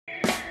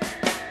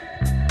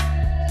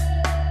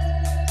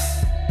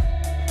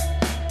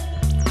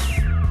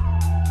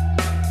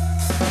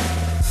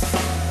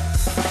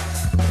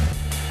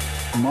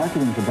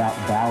Marketing's about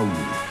value.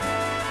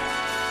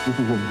 This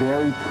is a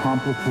very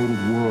complicated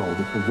world.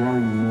 It's a very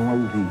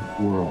noisy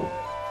world.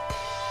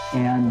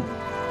 And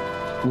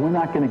we're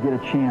not going to get a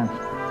chance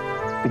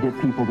to get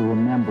people to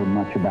remember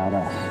much about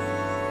us.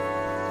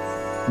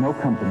 No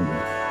company is.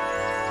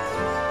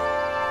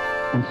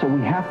 And so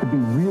we have to be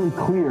really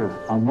clear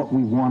on what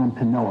we want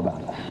them to know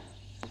about us.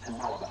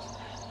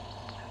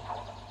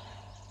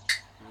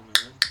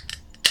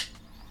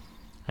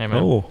 Hey,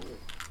 man. Oh,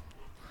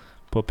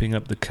 popping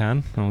up the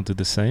can. I'll do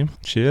the same.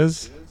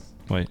 Cheers.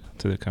 Wait,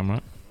 to the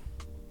camera.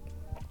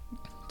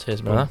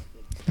 Cheers, brother.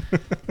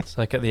 It's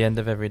like at the end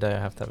of every day I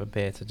have to have a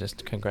beer to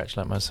just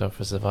congratulate myself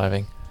for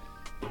surviving.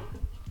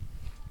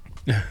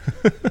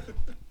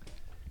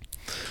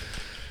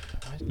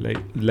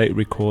 Late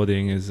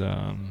recording is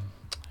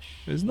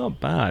not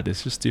bad.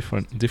 It's just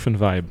different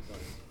vibe.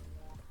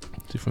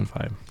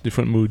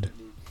 Different mood.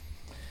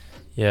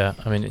 Yeah,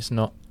 I mean, it's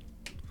not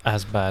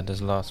as bad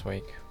as last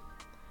week.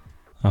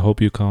 I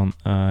hope you can't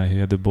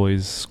hear the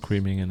boys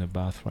screaming in the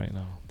bath right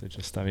now. They're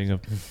just having a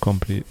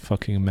complete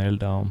fucking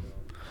meltdown.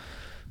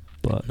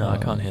 But No, I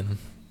can't hear them.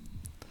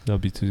 They'll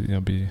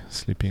be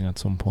sleeping at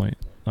some point.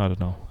 I don't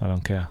know. I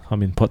don't care.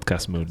 I'm in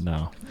podcast mode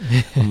now.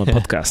 I'm a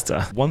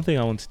podcaster. One thing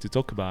I wanted to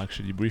talk about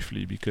actually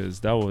briefly, because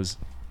that was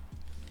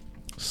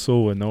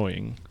so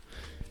annoying,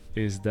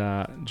 is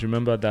that, do you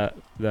remember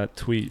that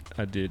tweet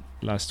I did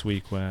last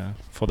week where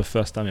for the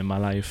first time in my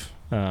life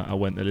I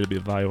went a little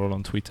bit viral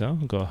on Twitter,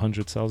 got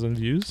 100,000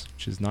 views,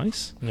 which is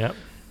nice. Yep.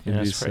 In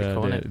this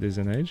days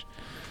and age.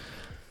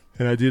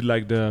 And I did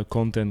like the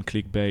content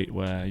clickbait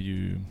where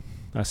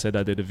I said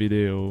I did a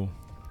video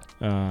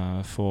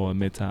for a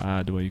meta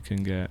ad where you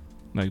can get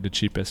like the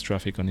cheapest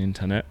traffic on the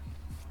internet,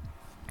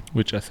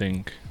 which I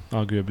think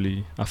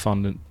arguably I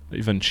found an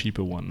even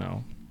cheaper one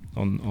now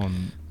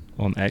on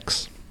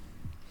X.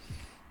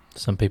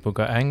 Some people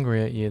got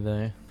angry at you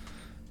though.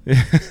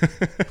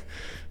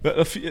 But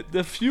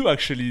a few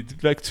actually,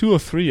 like 2 or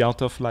 3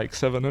 out of like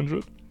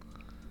 700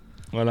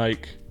 were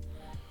like,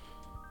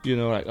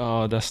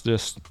 oh, that's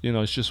just,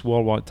 it's just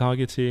worldwide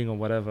targeting or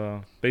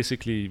whatever.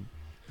 Basically,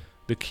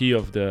 the key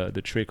of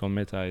the trick on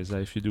Meta is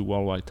that if you do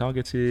worldwide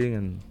targeting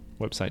and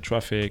website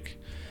traffic,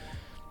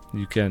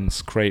 you can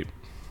scrape,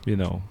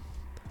 the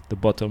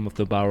bottom of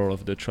the barrel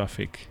of the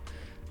traffic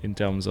in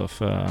terms of,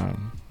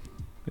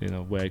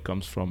 where it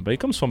comes from. But it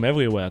comes from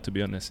everywhere, to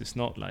be honest. It's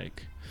not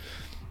like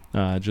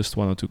just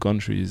 1 or 2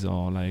 countries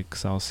or like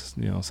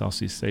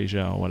Southeast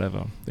Asia or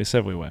whatever. It's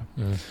everywhere.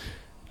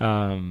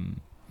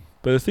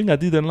 But the thing I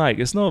didn't like,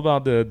 it's not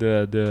about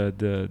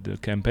the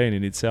campaign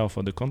in itself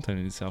or the content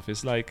in itself.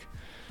 It's like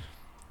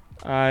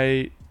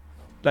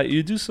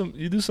you do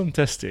some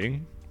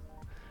testing.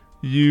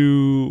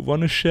 You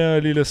want to share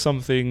a little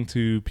something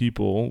to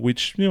people,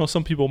 which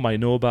some people might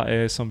know about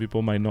it, some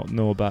people might not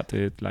know about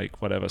it, like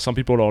whatever. Some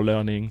people are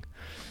learning,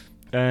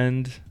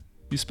 and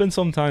you spend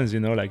some time,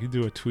 like you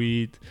do a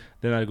tweet,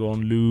 then I go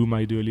on Loom,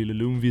 I do a little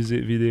Loom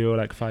video,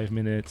 like 5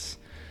 minutes.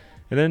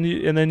 And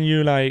then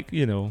you like,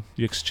 you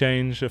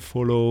exchange a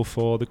follow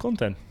for the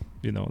content.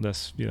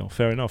 That's,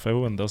 fair enough.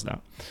 Everyone does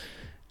that.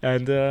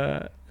 And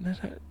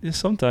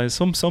sometimes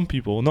some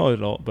people, not a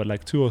lot, but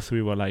like 2 or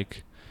 3 were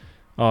like,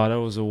 oh, that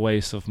was a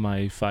waste of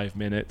my 5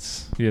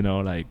 minutes.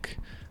 Like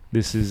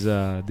this is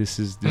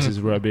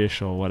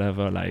rubbish or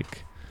whatever.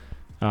 Like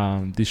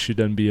this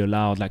shouldn't be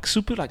allowed. Like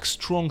super like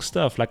strong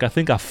stuff. Like I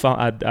think I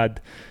found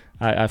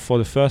I for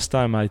the first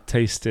time I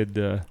tasted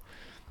the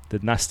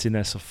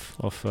nastiness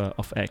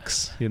of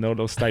X,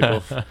 those type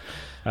of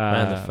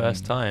man, the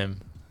first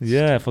time.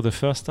 Yeah, for the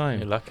first time.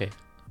 You're lucky.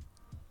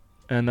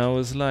 And I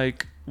was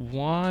like,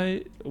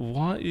 what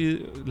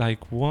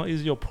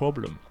is your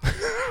problem?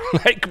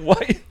 Like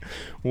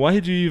why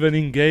do you even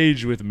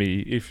engage with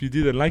me? If you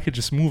didn't like it,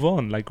 just move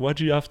on. Like why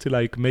do you have to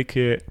like make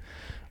it,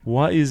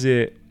 what is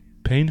it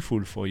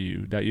painful for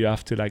you that you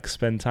have to like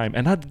spend time?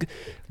 And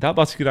that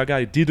particular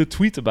guy did a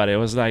tweet about it. It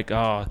was like,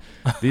 oh,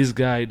 this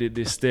guy did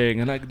this thing,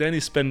 and like then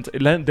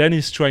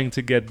he's trying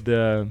to get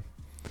the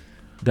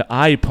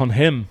hype on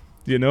him,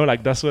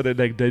 like that's what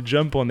they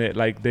jump on it,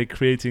 like they're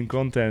creating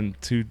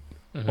content to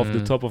off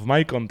the top of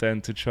my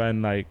content to try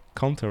and like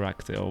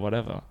counteract it or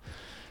whatever.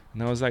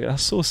 And I was like,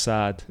 that's so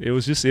sad. It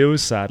was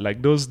sad.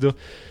 Like those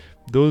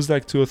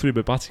like 2 or 3,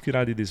 but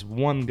particularly this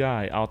one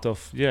guy out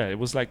of, it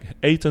was like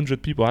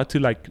 800 people. I had to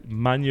like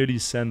manually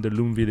send the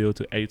Loom video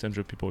to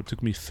 800 people. It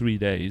took me 3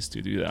 days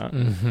to do that.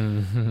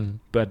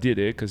 But I did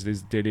it because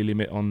there's daily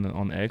limit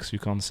on X. You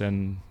can't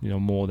send,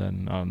 more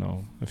than, I don't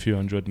know, a few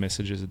hundred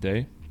messages a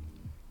day.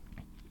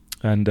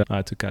 And I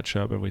had to catch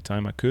up every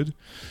time I could.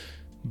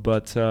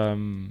 But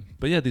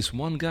yeah, this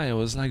one guy, I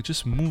was like,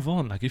 just move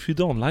on. Like if you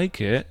don't like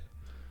it,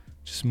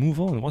 just move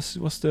on. What's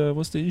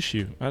the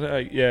issue?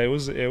 It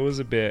was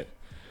a bit.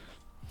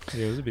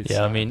 Yeah,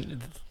 sad. I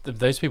mean,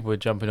 those people were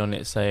jumping on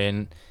it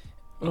saying,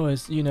 "Oh,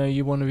 it's,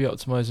 you want to be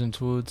optimizing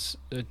towards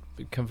a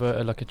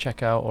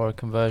checkout or a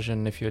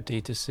conversion. If you're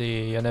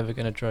D2C, you're never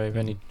going to drive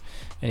any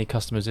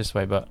customers this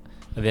way." But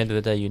at the end of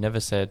the day, you never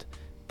said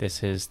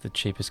this is the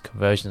cheapest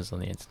conversions on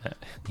the internet.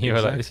 You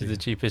were like, this is the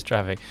cheapest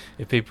traffic.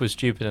 If people are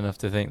stupid enough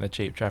to think that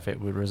cheap traffic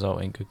would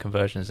result in good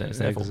conversions, then it's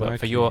their fault.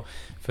 But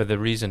for the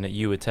reason that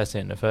you would test it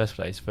in the first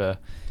place, for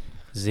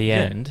the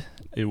end,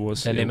 it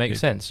was. Then it makes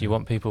sense. You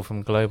want people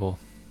from global.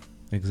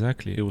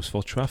 Exactly, it was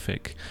for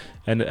traffic,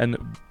 and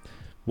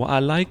what I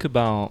like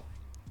about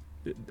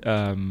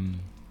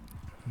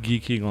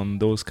geeking on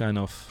those kind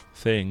of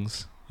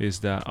things is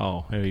that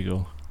here you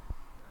go.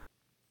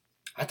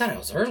 I thought I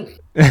was early.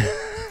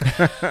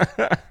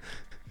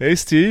 Hey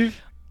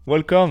Steve,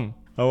 welcome.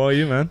 How are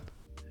you, man?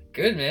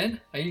 Good, man.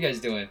 How you guys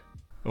doing?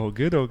 All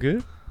good.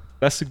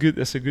 That's a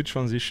good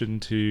transition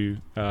to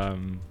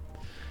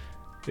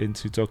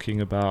into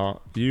talking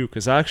about you,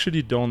 because I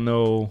actually don't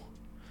know.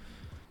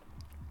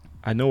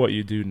 I know what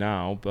you do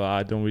now, but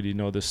I don't really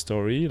know the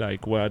story.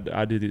 Like,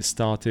 how did it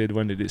started?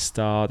 When did it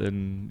start?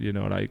 And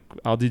like,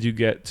 how did you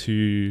get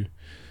to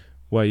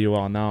where you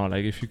are now?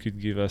 Like, if you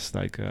could give us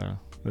like a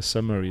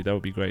summary, that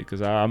would be great,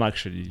 because I'm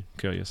actually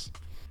curious.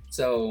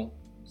 So,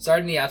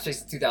 started in the app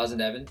space in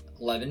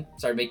 2011.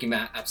 Started making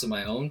apps of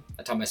my own.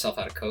 I taught myself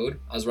how to code.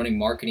 I was running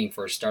marketing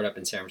for a startup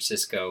in San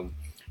Francisco,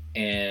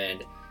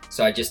 and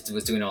so I just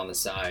was doing it on the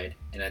side.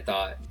 And I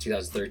thought in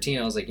 2013,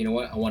 I was like, you know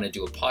what? I want to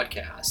do a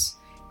podcast.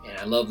 And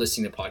I love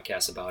listening to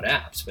podcasts about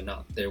apps, but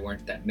there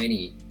weren't that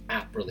many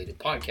app-related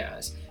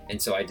podcasts.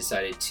 And so I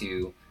decided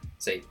to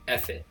say,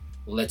 F it.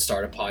 Let's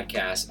start a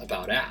podcast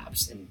about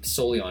apps and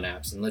solely on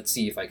apps. And let's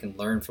see if I can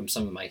learn from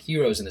some of my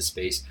heroes in the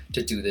space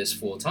to do this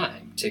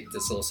full-time. Take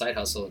this little side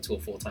hustle into a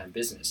full-time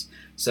business.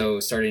 So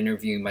started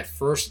interviewing. My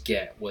first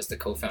get was the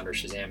co-founder of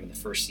Shazam and the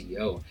first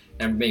CEO.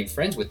 And I remained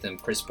friends with him,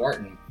 Chris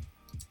Barton.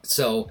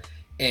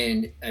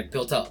 And I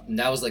built up. And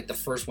that was like the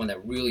first one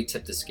that really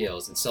tipped the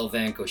scales. And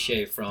Sylvain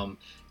Cochet from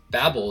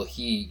Babbel,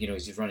 he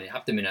was running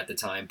Optimin at the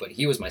time, but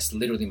he was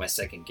literally my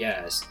second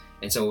guest.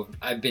 And so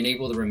I've been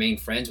able to remain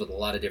friends with a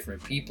lot of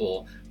different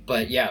people.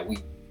 But yeah,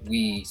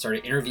 we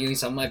started interviewing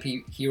some of my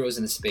heroes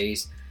in the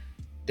space,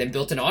 then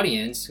built an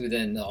audience, who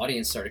then the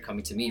audience started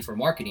coming to me for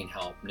marketing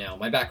help. Now,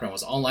 my background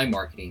was online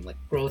marketing, like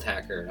growth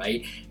hacker,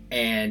 right?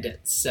 And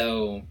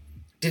so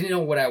didn't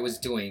know what I was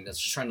doing. I was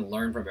just trying to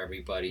learn from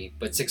everybody.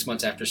 But 6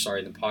 months after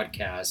starting the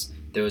podcast,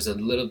 there was a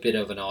little bit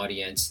of an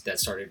audience that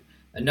started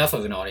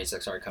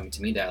coming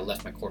to me that I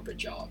left my corporate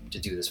job to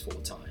do this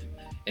full time.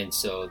 And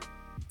so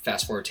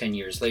fast forward 10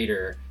 years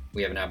later,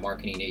 we have an app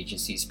marketing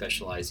agency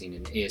specializing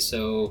in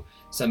ASO,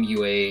 some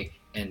UA,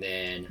 and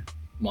then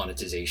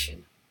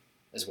monetization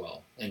as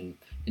well. And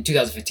in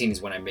 2015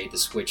 is when I made the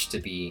switch to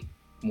be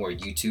more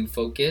YouTube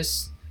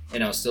focused.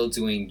 And I was still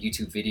doing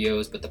YouTube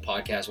videos, but the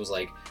podcast was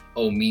like,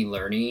 me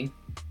learning.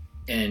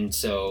 And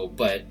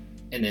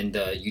then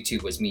the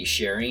YouTube was me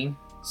sharing.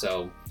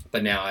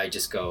 But now I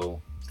just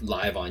go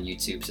live on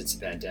YouTube since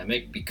the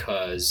pandemic,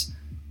 because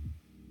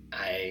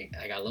I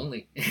got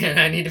lonely and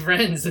I needed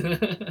friends.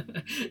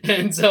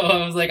 And so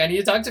I was like, I need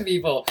to talk to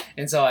people.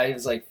 And so I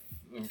was like,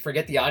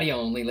 forget the audio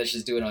only, let's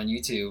just do it on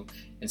YouTube.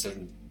 And so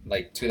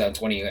like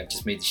 2020, I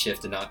just made the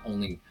shift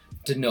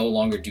to no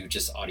longer do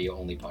just audio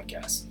only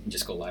podcasts and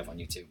just go live on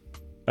YouTube.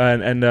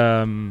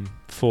 And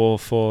for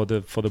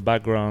the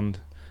background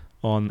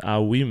on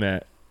how we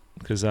met,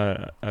 because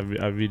I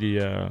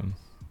really I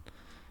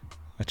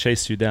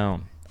chased you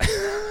down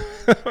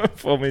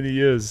for many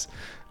years.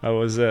 I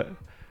was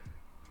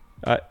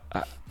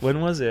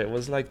when was it? It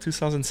was like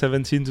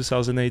 2017,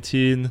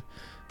 2018.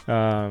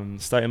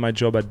 Starting my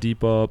job at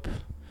Depop,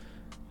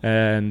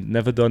 and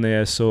never done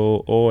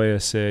ASO or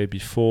ASA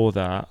before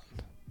that,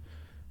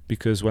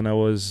 because when I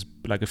was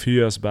like a few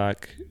years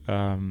back,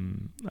 I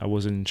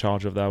wasn't in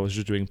charge of that. I was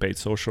just doing paid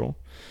social,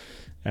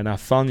 and I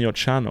found your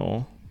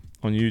channel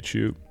on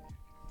YouTube,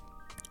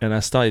 and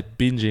I started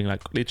binging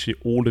like literally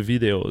all the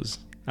videos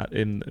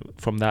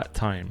from that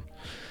time.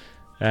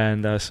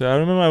 And so I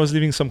remember I was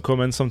leaving some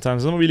comments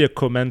sometimes. I'm not really a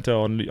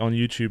commenter on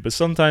YouTube, but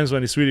sometimes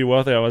when it's really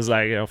worth it, I was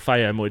like,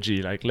 fire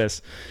emoji, like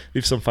let's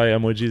leave some fire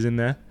emojis in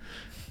there.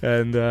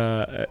 And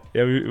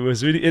it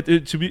was really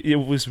it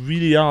was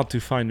really hard to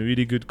find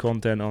really good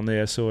content on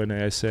ASO and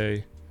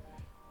ASA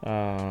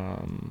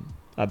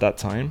at that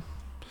time.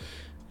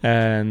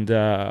 And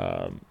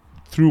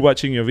through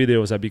watching your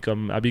videos, I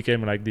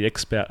became like the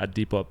expert at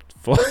Depop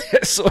for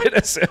ASO and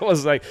ASA. I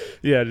was like,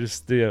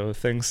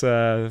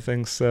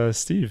 thanks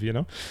Steve,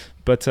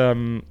 But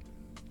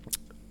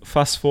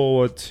fast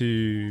forward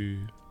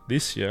to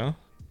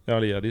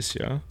earlier this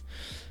year,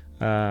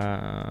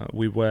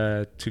 we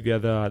were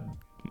together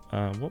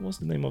at what was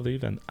the name of the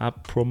event?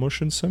 App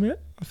Promotion Summit,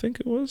 I think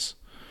it was.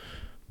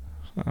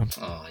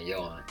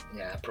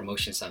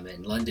 Promotion Summit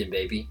in London,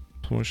 baby.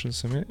 Promotion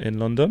Summit in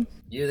London.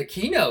 You're the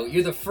keynote.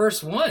 You're the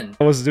first one.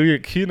 I was doing a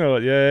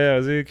keynote. I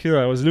was doing a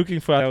keynote. I was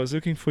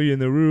looking for you in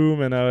the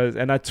room, and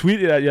I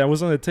tweeted at you. I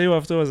was on the table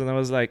afterwards, and I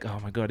was like, oh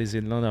my God, he's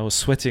in London. I was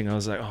sweating. I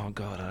was like, oh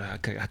God,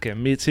 I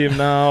can meet him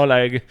now.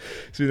 Like,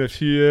 it's been a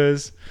few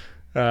years.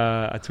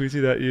 I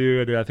tweeted at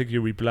you, and I think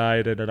you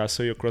replied, and then I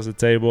saw you across the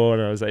table,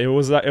 and I was like,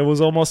 it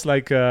was almost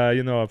like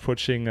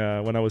approaching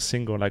when I was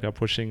single, like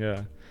approaching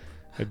a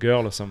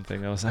girl or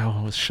something. I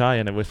was shy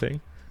and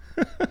everything.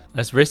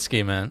 That's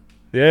risky, man.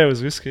 Yeah, it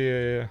was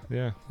risky.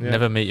 Yeah.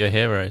 Never meet your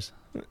heroes.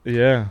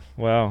 Yeah.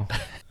 Wow.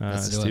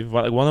 Let's do Steve,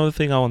 one other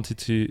thing I wanted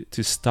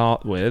to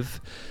start with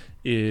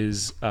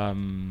is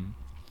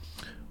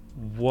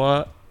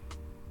what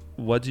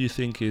do you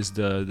think is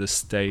the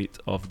state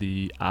of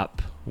the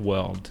app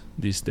world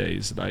these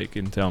days, like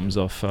in terms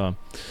of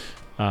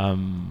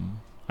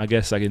I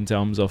guess like in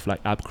terms of like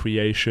app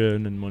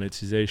creation and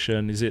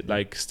monetization? Is it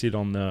like still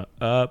on the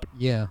up?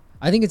 Yeah,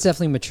 I think it's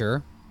definitely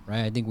mature,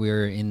 right? I think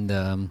we're in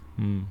the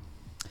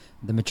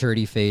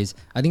maturity phase.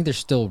 I think there's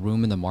still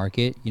room in the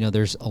market. You know,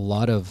 there's a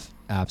lot of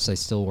apps I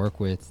still work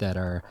with that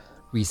are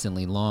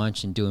recently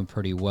launched and doing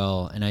pretty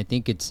well. And I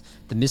think it's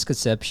the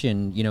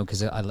misconception, you know,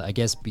 because I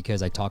guess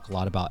because I talk a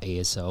lot about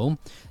ASO,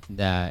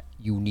 that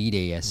you need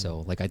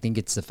ASO. Like, I think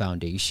it's the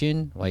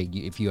foundation. Like,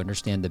 if you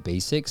understand the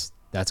basics,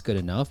 that's good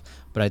enough.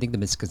 But I think the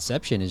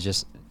misconception is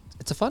just,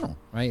 it's a funnel,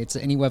 right? It's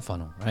any web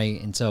funnel,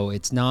 right? And so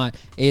it's not,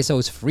 ASO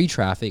is free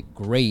traffic,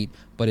 great,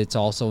 but it's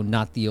also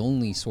not the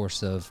only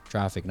source of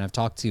traffic. And I've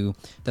talked to,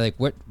 they're like,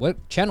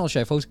 what channel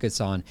should I focus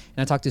on? And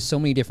I talked to so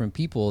many different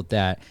people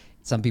that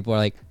some people are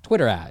like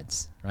Twitter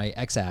ads, right?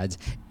 X ads.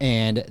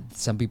 And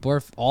some people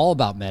are all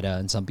about Meta,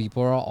 and some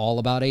people are all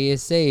about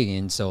ASA.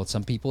 And so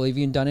some people have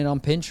even done it on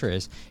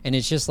Pinterest. And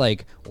it's just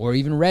like, or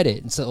even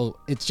Reddit. And so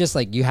it's just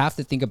like, you have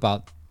to think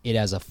about it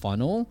as a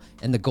funnel.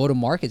 And the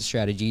go-to-market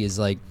strategy is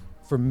like,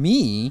 for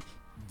me,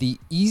 the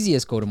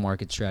easiest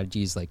go-to-market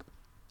strategy is like,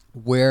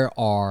 where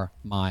are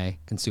my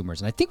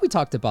consumers? And I think we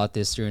talked about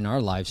this during our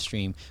live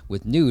stream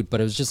with Nude, but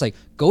it was just like,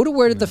 go to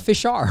where the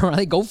fish are,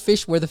 right? Go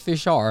fish where the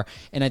fish are.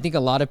 And I think a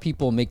lot of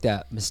people make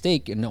that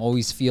mistake and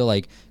always feel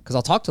like, because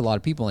I'll talk to a lot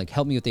of people like,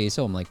 help me with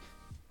ASO. I'm like,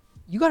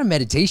 you got a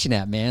meditation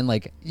app, man.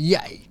 Like,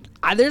 yeah,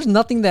 there's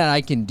nothing that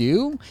I can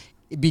do,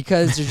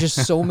 because there's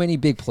just so many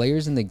big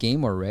players in the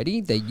game already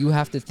that you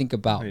have to think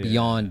about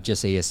beyond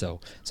just ASO.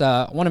 So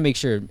I want to make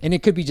sure, and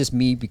it could be just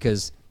me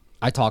because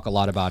I talk a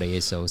lot about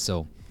ASO.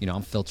 So, you know,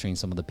 I'm filtering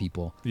some of the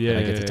people that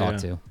I get to talk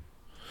to.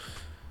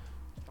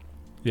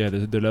 Yeah,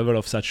 the level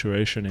of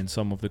saturation in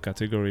some of the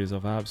categories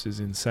of apps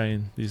is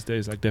insane these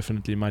days. Like,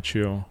 definitely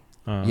mature.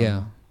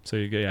 So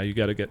you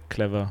got to get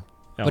clever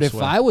elsewhere. But if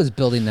I was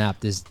building an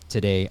app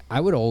today, I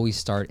would always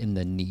start in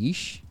the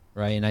niche,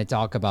 right? And I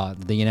talk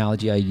about, the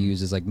analogy I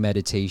use is like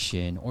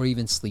meditation or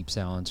even sleep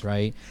sounds,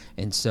 right?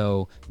 And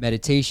so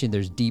meditation,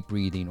 there's deep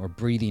breathing or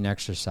breathing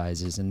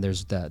exercises, and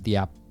there's the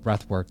app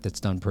breath work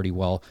that's done pretty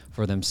well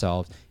for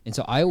themselves. And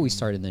so I always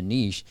start in the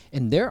niche,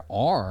 and there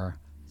are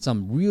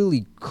some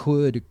really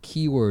good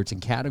keywords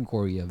and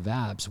category of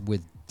apps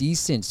with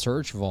decent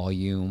search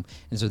volume,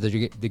 and so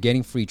they're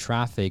getting free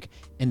traffic,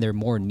 and they're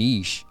more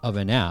niche of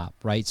an app,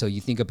 right? So you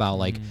think about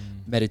like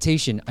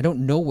meditation. I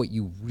don't know what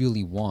you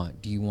really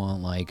want. Do you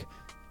want like,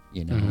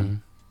 you know,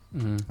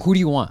 who do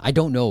you want? I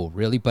don't know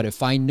really, but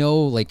if I know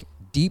like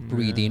deep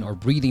breathing or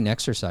breathing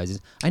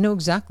exercises, I know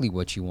exactly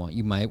what you want.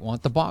 You might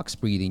want the box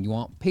breathing, you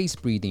want pace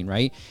breathing,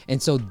 right?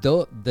 And so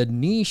the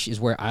niche is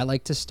where I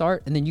like to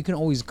start, and then you can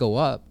always go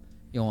up,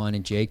 Johan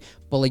and Jake,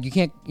 but like you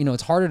can't, you know,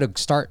 it's harder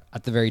to start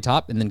at the very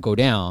top and then go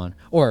down,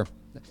 or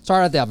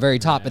start at that very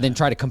top and then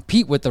try to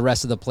compete with the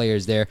rest of the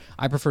players there.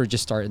 I prefer to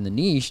just start in the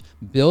niche,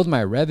 build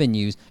my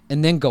revenues,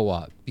 and then go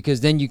up,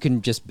 because then you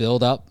can just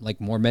build up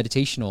like more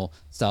meditational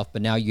stuff,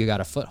 but now you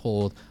got a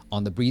foothold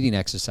on the breathing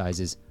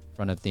exercises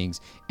front of things.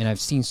 And I've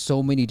seen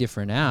so many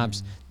different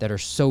apps that are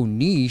so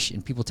niche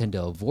and people tend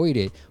to avoid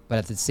it, but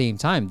at the same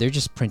time they're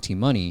just printing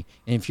money.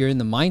 And if you're in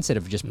the mindset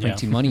of just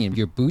printing money and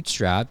you're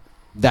bootstrapped,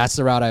 that's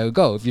the route I would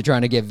go. If you're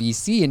trying to get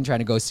VC and trying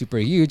to go super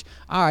huge,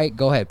 all right,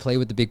 go ahead, play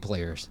with the big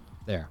players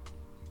there.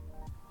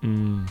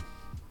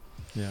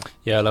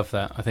 Yeah, I love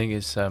that. I think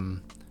it's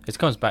it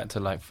comes back to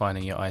like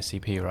finding your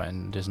ICP, right,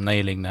 and just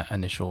nailing that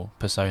initial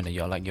persona.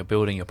 You're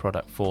building your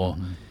product for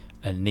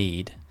a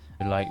need.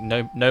 Like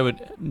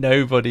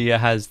nobody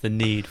has the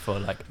need for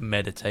like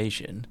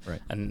meditation,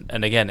 right?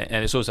 And again,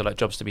 and it's also like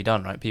jobs to be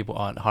done, right? People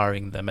aren't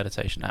hiring the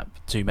meditation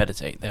app to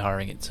meditate; they're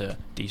hiring it to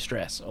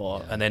de-stress,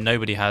 and then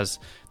nobody has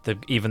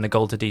even the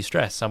goal to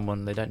de-stress.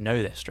 Someone they don't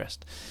know they're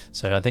stressed.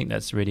 So I think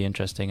that's really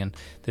interesting. And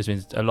there's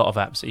been a lot of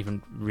apps,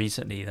 even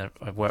recently that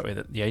I've worked with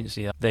at the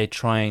agency, they're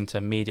trying to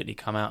immediately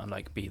come out and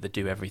like be the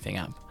do everything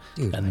app.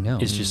 Dude, and I know.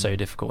 It's just so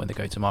difficult when they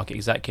go to market.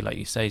 Exactly like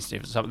you say,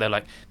 Steve. So they're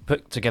like,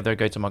 put together a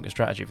go-to-market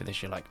strategy for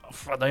this. You're like,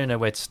 I don't know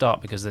where to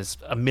start, because there's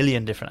a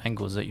million different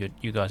angles that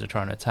you guys are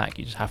trying to attack.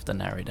 You just have to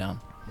narrow it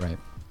down. Right.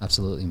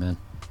 Absolutely, man.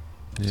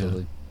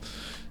 Absolutely.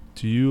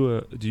 Do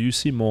you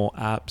see more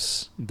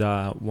apps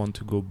that want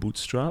to go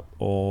bootstrap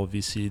or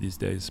VC these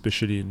days,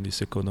 especially in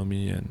this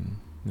economy? And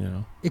you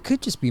know, it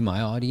could just be my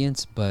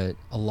audience, but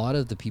a lot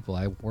of the people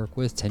I work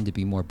with tend to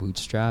be more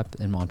bootstrap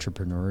and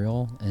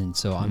entrepreneurial, and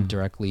so I'm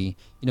directly,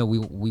 you know,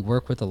 we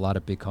work with a lot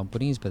of big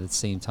companies, but at the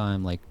same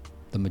time, like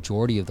the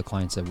majority of the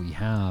clients that we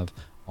have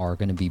are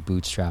going to be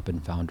bootstrap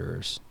and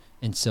founders.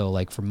 And so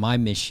like for my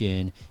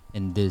mission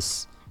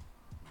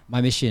my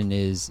mission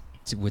is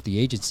with the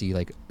agency,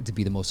 like to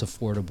be the most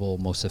affordable,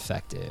 most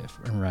effective,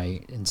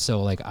 right? And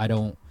so like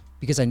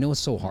because I know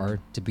it's so hard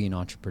to be an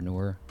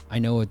entrepreneur, I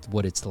know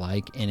what it's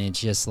like, and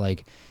it's just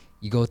like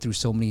you go through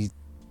so many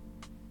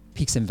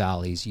peaks and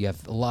valleys. You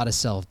have a lot of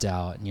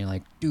self-doubt, and you're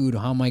like, dude,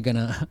 how am I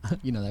gonna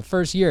that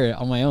first year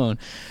on my own,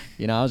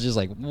 I was just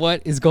like,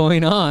 what is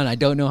going on? I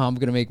don't know how I'm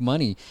gonna make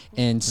money.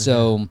 And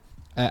so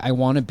I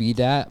want to be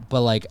that,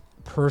 but like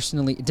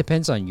personally, it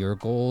depends on your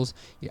goals.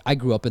 I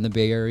grew up in the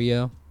Bay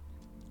Area,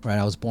 right?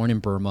 I was born in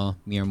Burma,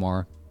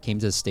 Myanmar, came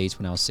to the States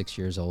when I was 6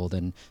 years old,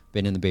 and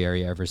been in the Bay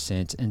Area ever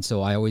since. And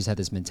so I always had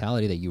this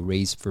mentality that you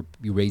raise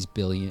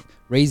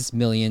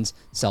millions,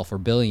 sell for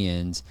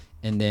billions.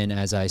 And then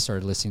as I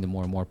started listening to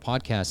more and more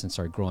podcasts and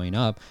started growing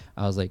up,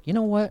 I was like, you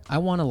know what? I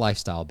want a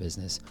lifestyle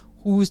business.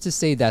 Who's to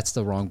say that's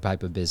the wrong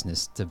type of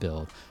business to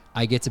build?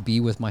 I get to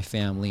be with my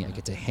family. I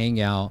get to hang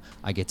out.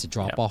 I get to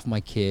drop off my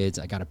kids.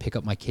 I got to pick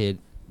up my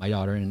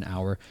daughter in an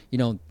hour.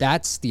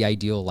 That's the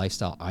ideal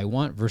lifestyle I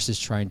want, versus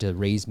trying to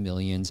raise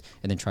millions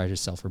and then try to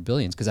sell for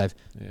billions. Because I've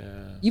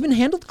even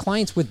handled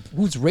clients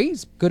who's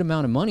raised good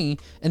amount of money,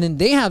 and then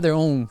they have their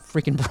own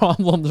freaking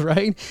problems,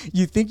 right?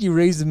 You think you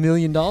raised $1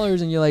 million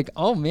and you're like,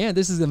 oh man,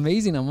 this is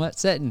amazing, I'm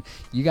set, and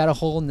you got a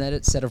whole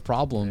set of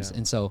problems.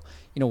 And so,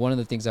 one of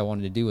the things I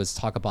wanted to do was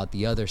talk about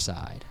the other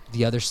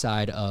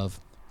side of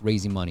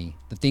raising money,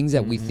 the things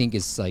that we think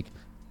is like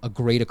a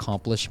great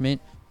accomplishment.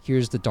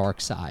 Here's the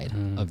dark side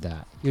of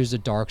that. Here's the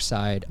dark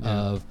side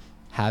of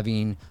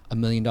having $1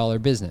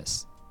 million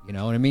business. You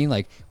know what I mean?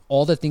 Like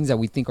all the things that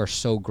we think are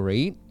so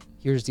great,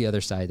 here's the other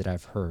side that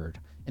I've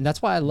heard. And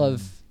that's why I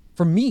love,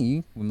 for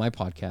me, with my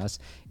podcast,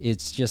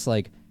 it's just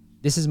like,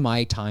 this is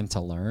my time to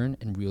learn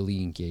and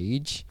really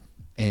engage,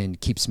 and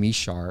keeps me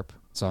sharp.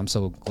 So I'm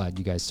so glad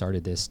you guys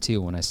started this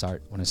too. When I saw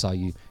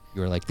you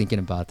were like thinking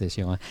about this,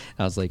 I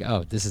was like,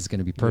 oh, this is going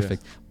to be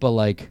perfect. But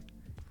like,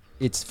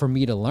 it's for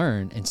me to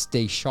learn and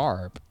stay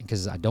sharp,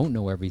 because I don't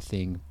know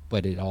everything,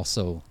 but it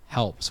also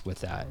helps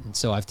with that. And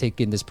so I've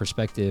taken this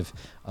perspective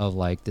of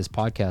like this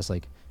podcast,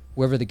 like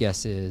whoever the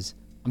guest is,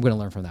 I'm going to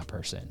learn from that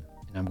person,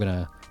 and I'm going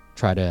to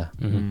try to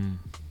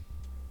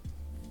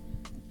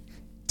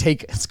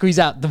squeeze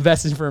out the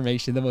best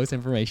information, the most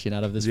information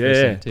out of this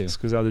person too.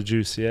 Squeeze out the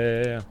juice.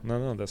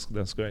 No,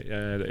 that's great.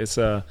 It's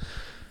a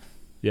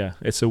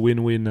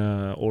win-win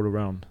all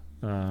around.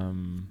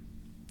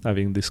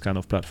 Having this kind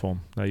of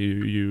platform,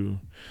 you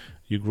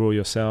grow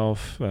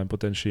yourself,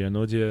 potentially an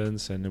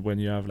audience, and when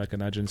you have like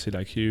an agency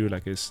like you,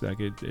 like it's like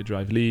it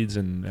drives leads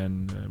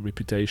and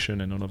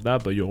reputation and all of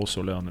that, but you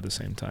also learn at the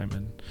same time,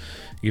 and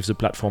gives a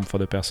platform for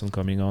the person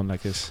coming on.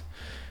 Like it's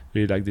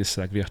really like this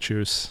like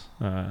virtuous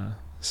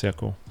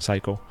cycle.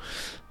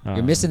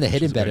 You're missing the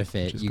hidden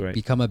benefit. You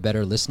become a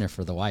better listener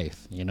for the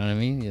wife. You know what I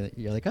mean?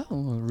 You're like, oh,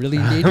 really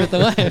engage with the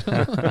wife.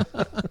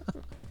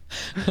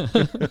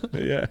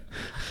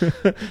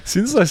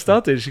 Since I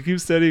started, she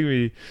keeps telling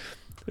me,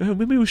 oh,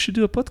 maybe we should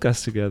do a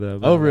podcast together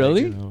about,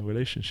 really?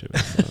 Relationship.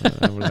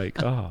 I'm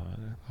like, oh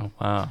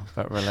wow,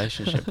 that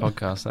relationship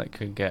podcast, it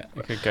could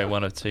go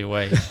one of two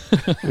ways.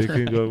 It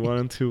can go one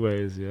of two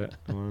ways.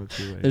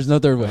 There's no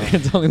third way.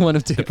 It's only one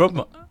of two. The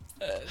problem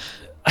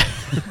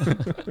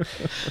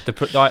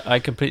I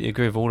completely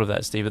agree with all of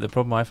that, Steve, but the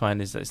problem I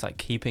find is that it's like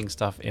keeping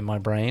stuff in my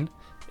brain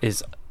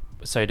is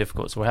so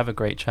difficult. So we'll have a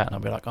great chat and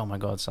I'll be like, oh my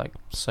god, it's like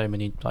so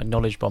many like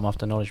knowledge bomb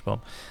after knowledge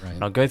bomb,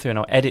 and I'll go through and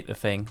I'll edit the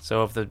thing.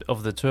 So of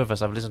the two of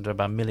us, I've listened to it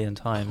about 1 million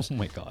times. Oh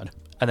my god.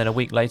 And then a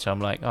week later I'm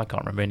like, I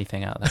can't remember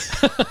anything out of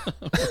that.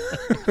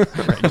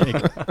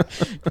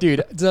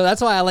 Dude, so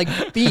that's why I like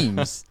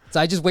themes. So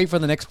I just wait for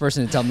the next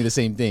person to tell me the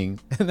same thing,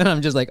 and then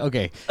I'm just like,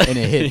 okay, and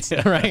it hits.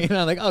 Right, and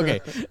I'm like,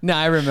 okay, now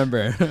I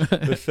remember.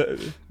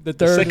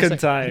 The second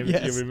time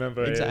yes, you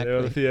remember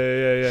exactly.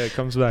 It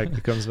comes back.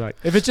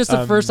 If it's just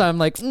the first time, I'm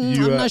like,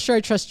 I'm not sure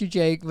I trust you,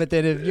 Jake. But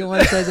then if you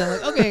want to say something,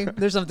 I'm like, okay,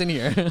 there's something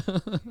here.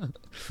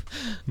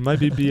 Might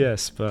be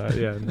BS, but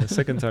the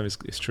second time is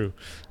true.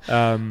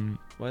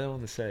 What I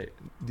want to say,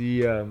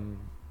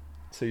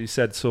 so you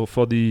said, so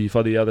for the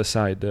other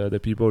side, the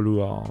people who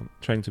are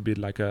trying to build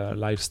like a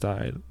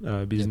lifestyle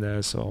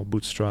business or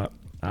bootstrap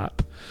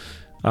app,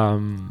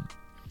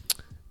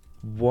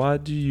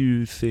 what do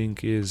you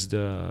think is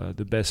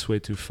the best way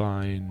to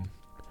find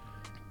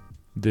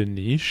the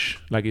niche?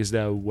 Like, is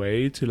there a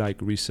way to like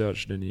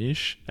research the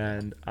niche,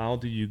 and how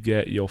do you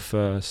get your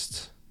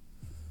first,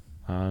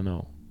 I don't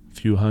know,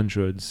 few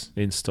hundreds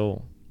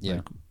install?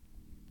 Yeah.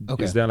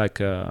 Like, is there like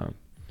a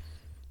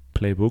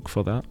playbook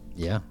for that?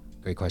 Yeah.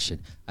 Great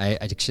question. I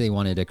actually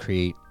wanted to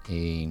create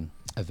a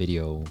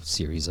video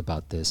series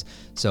about this.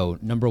 So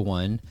number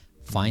one,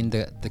 find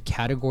the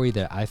category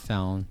that I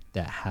found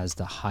that has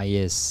the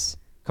highest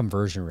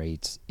conversion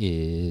rates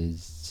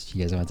is,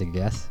 you guys want to take a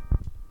guess?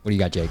 What do you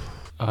got, Jake?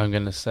 I'm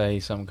going to say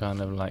some kind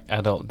of like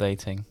adult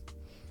dating.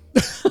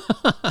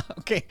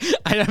 Okay,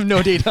 I have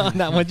no data on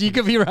that one. You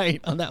could be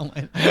right on that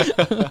one.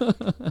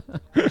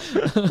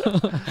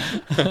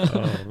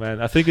 Oh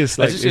man, I think it's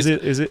like, is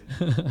it?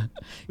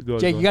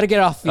 Jake, you got to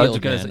get off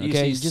field.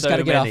 Okay, you just got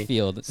to get off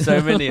field.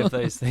 So many of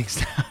those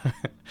things.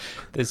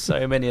 There's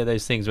so many of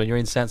those things when you're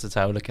in Sensor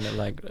Tower looking at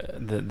like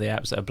the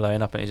apps that are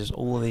blowing up, and it's just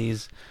all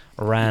these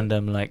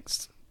random like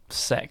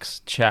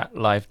sex chat,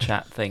 live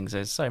chat things.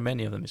 There's so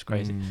many of them. It's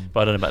crazy.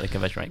 But I don't know about the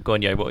conversion rate. Go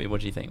on, Yo.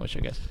 What do you think? What's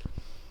your guess?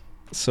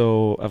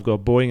 So I've got a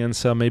boring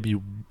answer. Maybe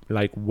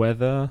like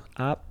weather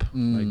app.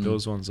 Like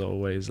those ones are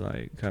always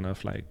like kind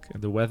of like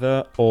the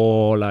weather,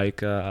 or like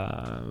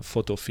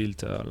photo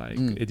filter, like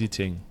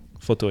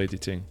photo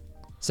editing.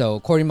 So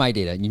according to my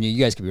data, you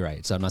guys could be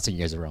right. So I'm not saying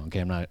you guys are wrong.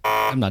 Okay,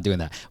 I'm not doing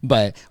that.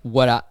 But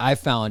what I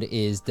found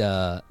is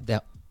the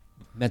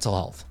mental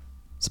health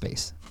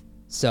space.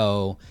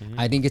 So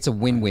I think it's a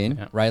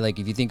win-win, right? Like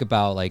if you think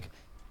about like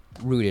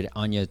Rooted,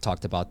 Anya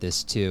talked about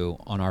this too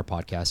on our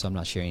podcast. So I'm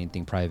not sharing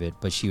anything private,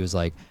 but she was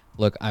like,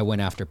 "Look, I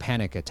went after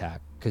Panic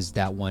Attack because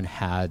that one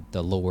had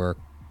lower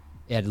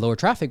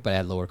traffic, but it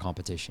had lower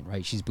competition,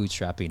 right? She's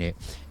bootstrapping it,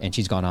 and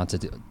she's gone on to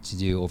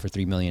do over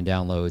 3 million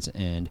downloads,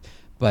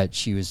 but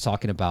she was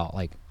talking about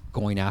like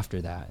going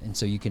after that. And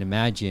so you can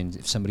imagine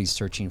if somebody's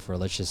searching for,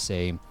 let's just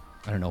say,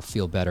 I don't know,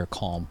 feel better,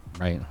 calm,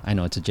 right? I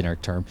know it's a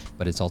generic term,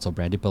 but it's also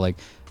branded. But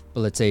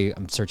let's say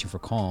I'm searching for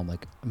calm,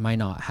 like I might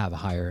not have a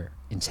higher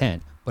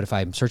intent, but if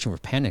I'm searching for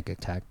Panic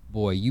Attack,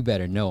 boy, you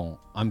better know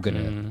I'm going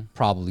to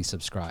probably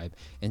subscribe.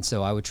 And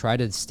so I would try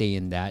to stay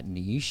in that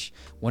niche.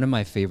 One of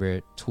my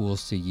favorite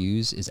tools to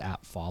use is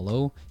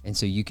AppFollow. And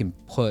so you can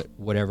put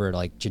whatever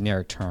like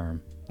generic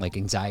term, like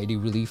anxiety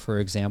relief, for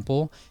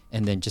example,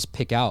 and then just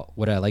pick out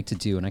what I like to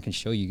do. And I can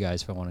show you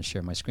guys if I want to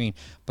share my screen.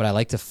 But I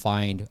like to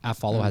find,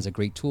 AppFollow has a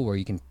great tool where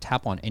you can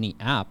tap on any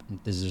app, and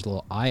there's this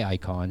little eye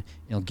icon, and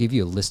it'll give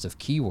you a list of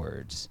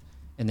keywords.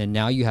 And then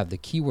now you have the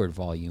keyword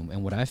volume.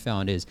 And what I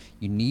found is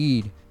you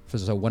need,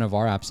 so one of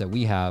our apps that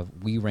we have,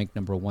 we rank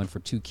number 1 for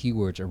 2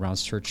 keywords around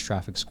search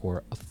traffic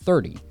score of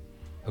 30,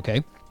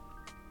 okay?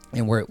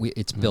 And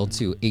it's billed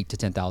to $8,000 to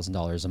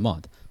 $10,000 a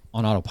month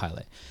on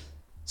autopilot.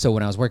 So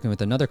when I was working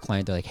with another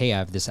client, they're like, "Hey, I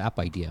have this app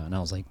idea." And I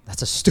was like,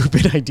 "That's a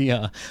stupid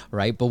idea,"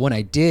 right? But when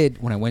I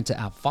went to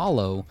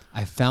AppFollow,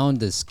 I found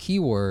this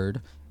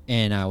keyword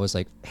and I was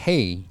like,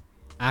 "Hey,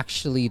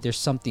 actually there's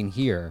something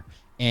here."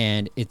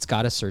 And it's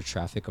got a search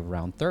traffic of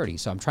around 30.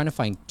 So I'm trying to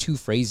find 2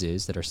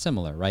 phrases that are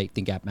similar, right?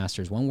 Think App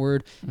Masters 1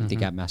 word, and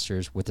Think App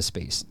Masters with a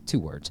space 2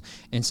 words.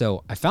 And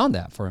so I found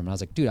that for him. And I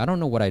was like, dude, I don't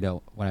know what I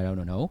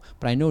don't know,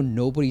 but I know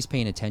nobody's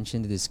paying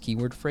attention to this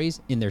keyword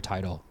phrase in their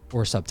title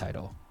or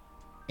subtitle.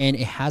 And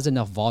it has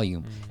enough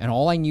volume. And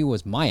all I knew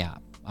was my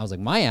app. I was like,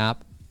 my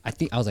app, I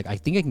think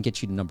I can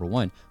get you to number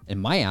 1.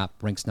 And my app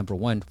ranks number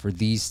 1 for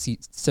these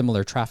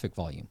similar traffic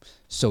volume.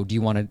 So do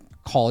you want to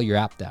call your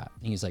app that?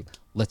 And he's like,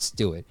 let's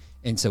do it.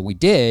 And so we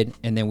did,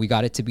 and then we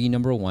got it to be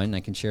number 1. I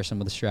can share some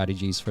of the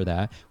strategies for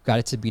that. Got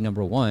it to be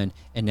number 1,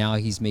 and now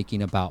he's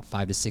making about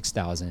 5,000 to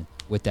 6,000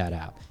 with that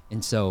app.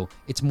 And so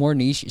it's more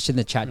niche. It's in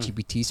the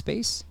ChatGPT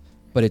space,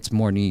 but it's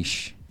more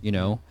niche, you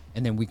know.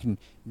 And then we can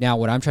now.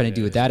 What I'm trying to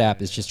do with that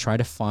app is just try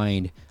to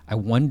find. I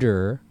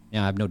wonder.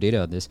 Now I have no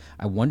data on this.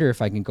 I wonder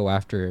if I can go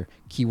after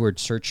keyword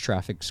search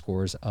traffic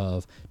scores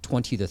of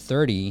 20 to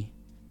 30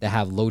 that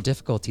have low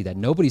difficulty that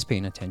nobody's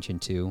paying attention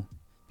to.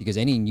 Because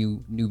any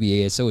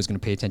newbie ASO is going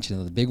to pay attention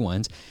to the big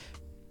ones,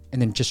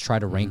 and then just try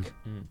to rank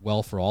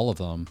well for all of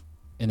them.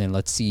 And then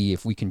let's see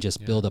if we can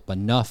just build up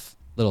enough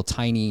little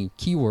tiny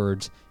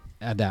keywords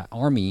at that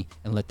army,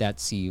 and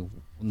let's see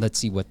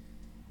what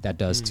that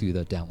does to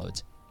the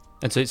downloads.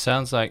 And so it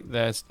sounds like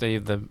there's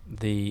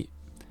the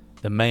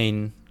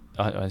main.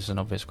 It's an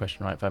obvious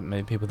question, right? But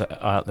maybe people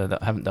that are out there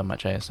that haven't done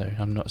much ASO.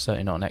 I'm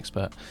certainly not an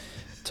expert.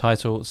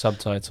 Title,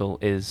 subtitle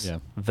is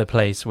the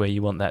place where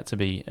you want that to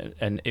be.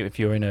 And if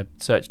you're in a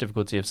search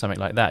difficulty of something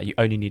like that, you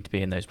only need to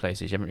be in those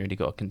places. You haven't really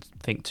got to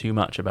think too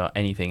much about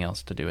anything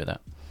else to do with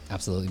that.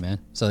 Absolutely, man.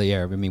 So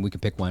yeah, I mean, we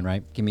could pick one,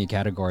 right? Give me a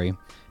category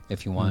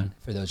if you want.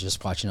 For those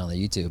just watching on the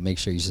YouTube, make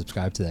sure you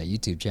subscribe to that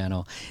YouTube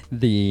channel.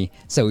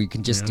 So we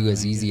can just do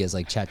as easy as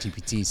like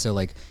ChatGPT. So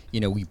like,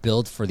 we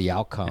build for the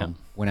outcome.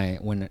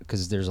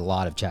 Because there's a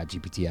lot of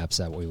ChatGPT apps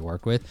that we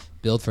work with.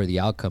 Build for the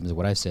outcome is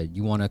what I said.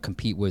 You want to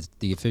compete with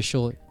the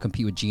official,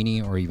 compete with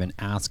Genie or even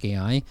Ask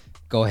AI,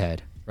 go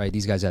ahead, right?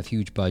 These guys have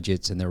huge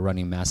budgets and they're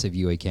running massive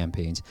UA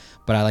campaigns,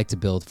 but I like to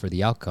build for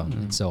the outcome.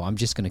 And so I'm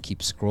just going to keep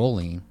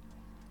scrolling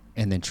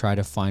and then try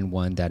to find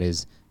one that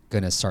is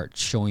going to start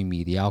showing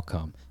me the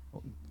outcome.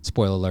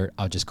 Spoiler alert,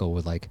 I'll just go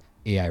with like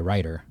AI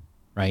writer,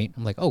 right?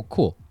 I'm like, oh,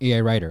 cool, AI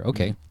writer.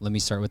 Okay, let me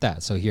start with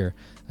that. So here,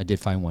 I did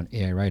find one,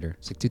 AI writer.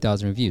 It's like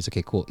 2,000 reviews.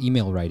 Okay, cool.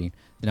 Email writing.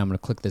 Then I'm going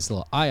to click this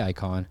little eye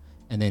icon,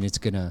 and then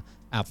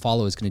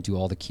AppFollow is going to do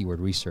all the keyword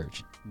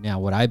research. Now,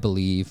 what I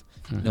believe,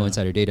 no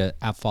insider data,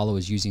 AppFollow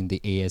is using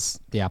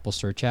the Apple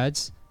Search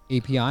Ads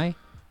API.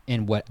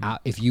 And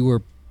if you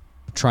were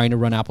trying to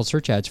run Apple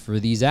Search Ads for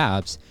these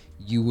apps,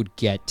 you would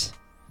get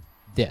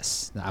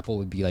this. The Apple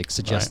would be like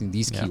suggesting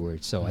these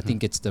keywords. So I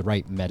think it's the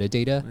right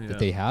metadata that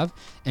they have.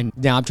 And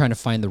now I'm trying to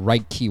find the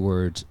right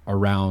keywords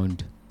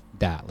around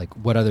that. Like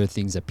what other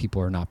things that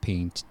people are not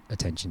paying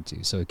attention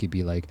to. So it could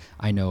be like,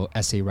 I know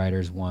essay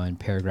writers one,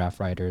 paragraph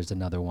writers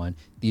another one,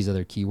 these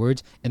other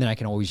keywords. And then I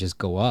can always just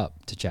go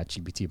up to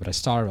ChatGPT. But I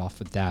started off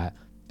with that,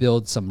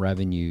 build some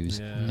revenues,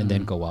 and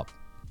then go up.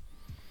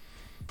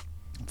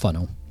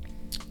 Funnel.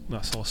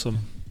 That's awesome.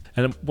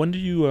 And when do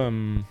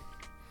you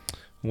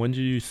when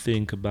do you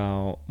think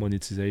about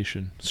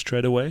monetization?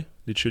 Straight away,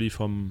 literally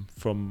from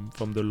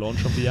the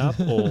launch of the app,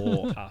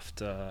 or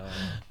after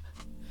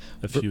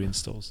a few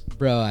installs?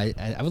 Bro,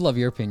 I would love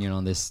your opinion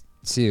on this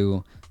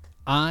too.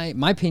 My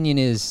opinion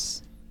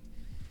is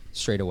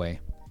straight away.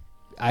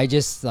 I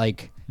just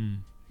like,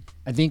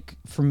 I think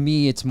for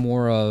me, it's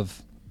more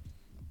of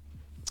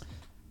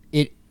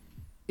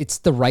it's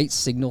the right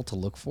signal to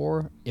look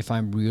for if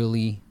I'm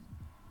really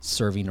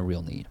serving a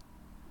real need,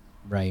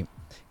 right?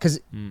 Because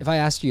if I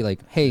ask you like,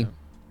 hey,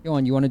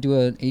 Yohan, you want to do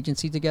an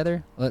agency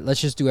together? Let's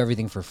just do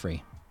everything for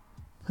free.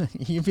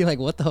 You'd be like,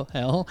 what the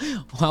hell?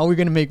 How are we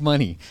going to make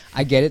money?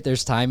 I get it.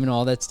 There's time and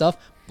all that stuff.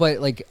 But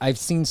like, I've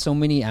seen so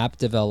many app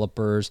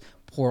developers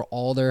pour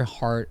all their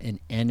heart and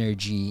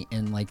energy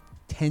and like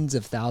tens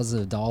of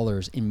thousands of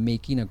dollars in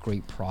making a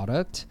great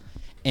product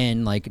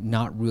and like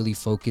not really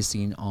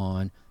focusing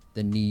on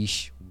the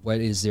niche. What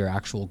is their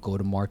actual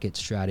go-to-market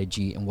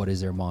strategy and what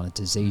is their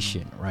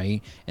monetization,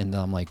 right? And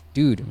I'm like,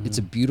 dude, it's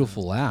a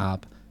beautiful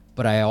app,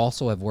 but I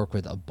also have worked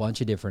with a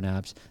bunch of different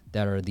apps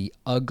that are the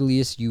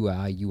ugliest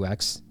UI,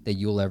 UX that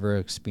you'll ever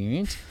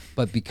experience,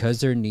 but because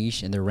they're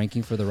niche and they're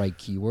ranking for the right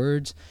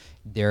keywords,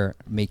 they're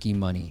making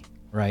money,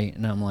 right?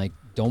 And I'm like,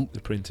 they're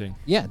printing.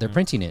 Yeah, they're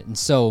printing it. And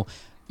so,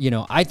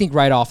 I think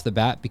right off the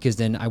bat, because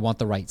then I want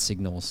the right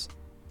signals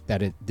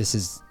that this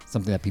is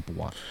something that people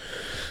want.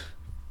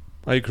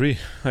 I agree.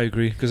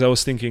 Because I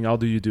was thinking, how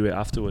do you do it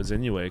afterwards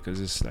anyway?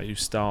 Because it's like you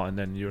start and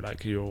then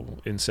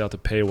you'll insert a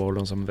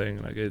paywall or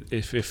something. Like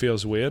if it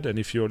feels weird, and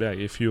if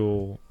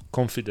you're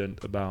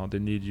confident about the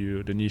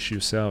niche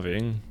you're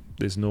serving,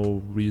 there's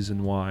no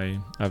reason why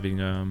having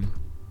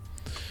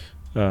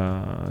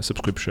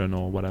subscription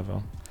or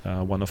whatever,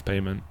 one-off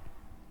payment.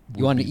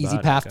 You want an easy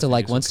path to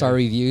like 1-star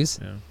reviews?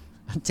 Yeah.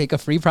 Take a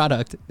free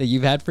product that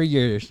you've had for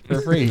years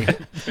for free.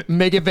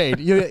 Make it paid.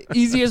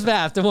 Easiest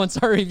path to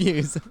 1-star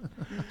reviews.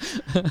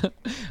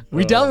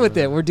 We dealt with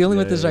it. We're dealing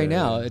with this right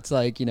now. It's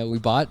like, we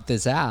bought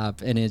this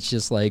app and it's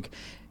just like,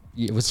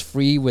 it was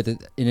free with an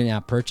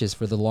in-app purchase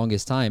for the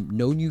longest time.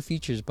 No new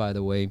features, by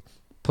the way.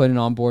 Put an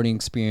onboarding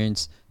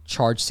experience,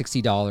 charged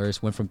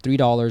 $60, went from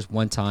 $3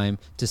 one time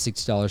to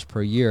 $60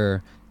 per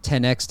year.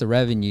 10x the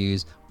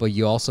revenues, but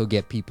you also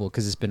get people,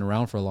 because it's been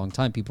around for a long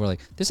time, people are like,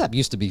 this app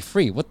used to be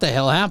free, what the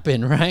hell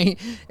happened, right?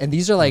 And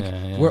these are like,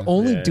 we're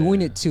only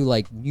doing it to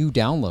like new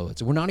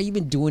downloads. We're not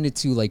even doing it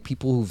to like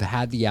people who've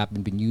had the app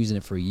and been using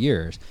it for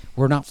years.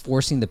 We're not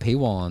forcing the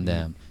paywall on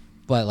them,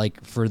 but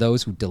like for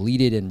those who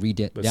deleted and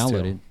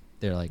downloaded,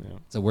 they're like,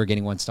 so we're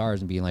getting 1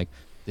 stars and being like,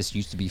 this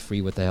used to be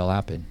free, what the hell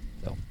happened?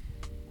 So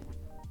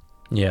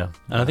yeah,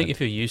 and I think if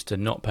you're used to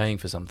not paying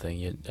for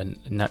something, and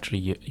naturally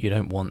you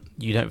don't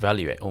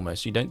value it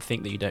almost. You don't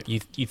think that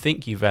you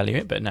think you value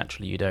it, but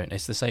naturally you don't.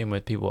 It's the same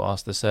with people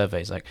ask the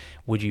surveys like,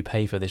 would you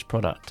pay for this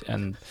product?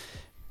 And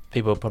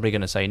people are probably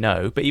going to say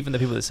no, but even the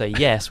people that say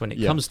yes, when it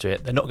comes to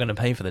it, they're not going to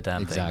pay for the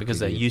damn thing because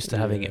they're used to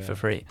having it for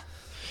free.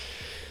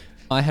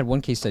 I had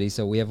one case study.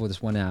 So we have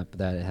this one app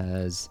that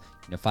has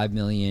 5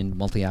 million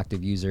monthly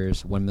active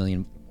users, 1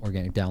 million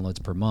organic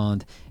downloads per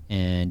month,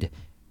 and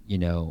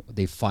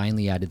they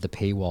finally added the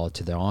paywall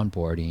to their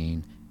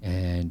onboarding,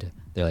 and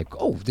they're like,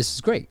 oh, this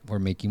is great. We're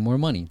making more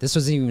money. This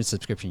wasn't even a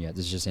subscription yet.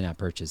 This is just in-app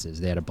purchases.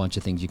 They had a bunch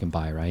of things you can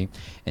buy, right?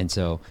 And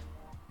so,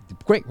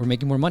 great, we're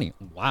making more money.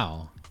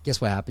 Wow.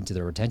 Guess what happened to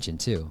the retention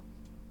too?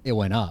 It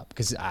went up,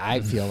 because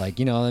I feel like,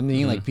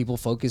 like people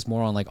focus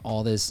more on like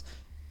all this,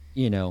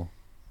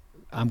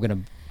 I'm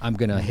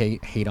gonna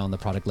hate on the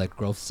product-led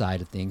growth side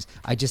of things.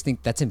 I just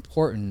think that's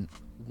important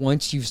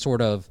once you've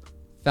sort of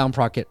found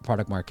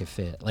product market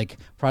fit. Like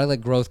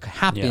product-led growth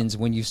happens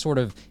when you sort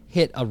of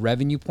hit a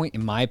revenue point,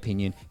 in my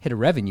opinion,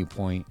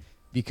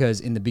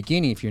 because in the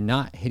beginning, if you're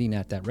not hitting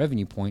at that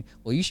revenue point,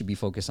 well, you should be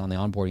focused on the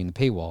onboarding, the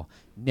paywall.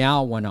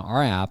 Now, when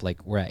our app,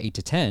 like we're at 8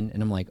 to 10,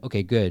 and I'm like,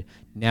 okay, good.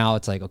 Now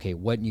it's like, okay,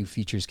 what new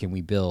features can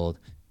we build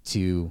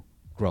to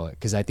grow it?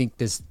 Because I think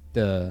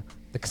the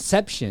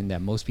conception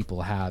that most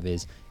people have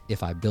is,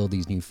 if I build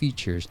these new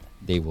features,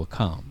 they will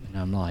come. And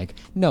I'm like,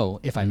 no,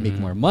 if I make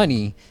more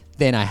money,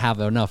 then I have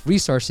enough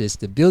resources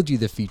to build you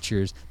the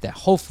features that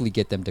hopefully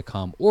get them to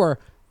come or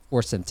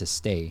force them to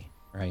stay,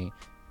 right?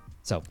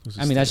 So,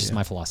 that's just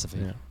my philosophy.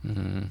 Yeah.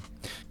 Mm-hmm.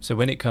 So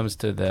when it comes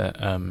to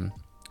the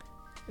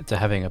to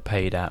having a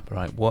paid app,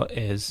 right, what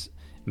is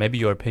maybe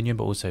your opinion,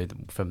 but also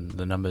from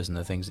the numbers and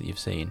the things that you've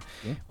seen,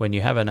 when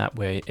you have an app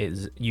where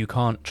you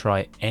can't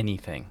try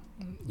anything,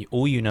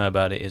 all you know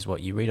about it is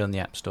what you read on the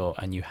App Store,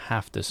 and you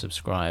have to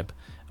subscribe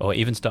or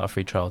even start a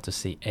free trial to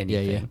see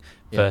anything,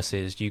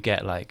 versus you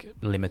get like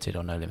limited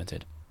or no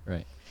limited.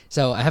 Right.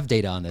 So I have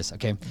data on this.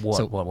 Okay.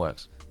 What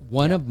works?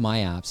 One of my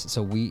apps.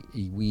 So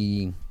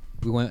we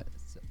went.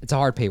 It's a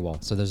hard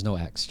paywall, so there's no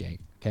XJ.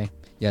 Okay.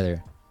 Yeah.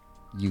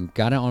 You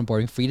got an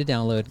onboarding, free to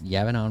download. You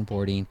have an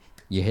onboarding.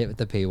 You hit with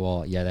the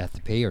paywall. You either have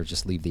to pay or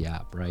just leave the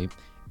app, right?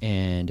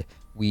 And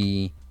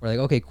we were like,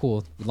 okay,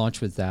 cool. We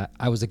launched with that.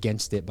 I was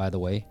against it, by the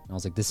way. I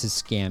was like, this is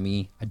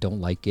scammy. I don't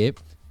like it.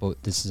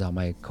 But this is how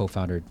my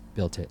co-founder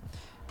built it.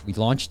 We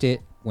launched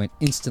it. went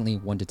instantly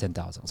 1 to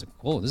 10,000. I was like,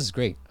 "Oh, this is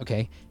great."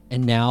 Okay,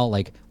 and now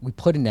like we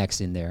put an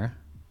X in there,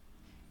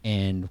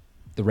 and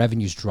the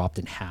revenues dropped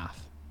in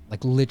half,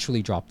 like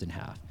literally dropped in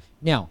half.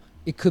 Now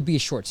it could be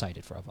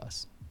short-sighted for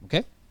us.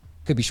 Okay,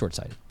 could be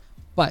short-sighted,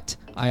 but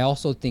I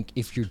also think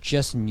if you're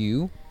just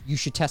new, you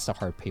should test a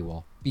hard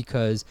paywall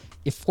because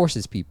it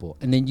forces people,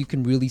 and then you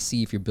can really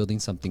see if you're building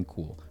something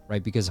cool,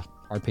 right? Because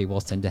hard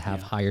paywalls tend to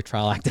have higher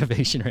trial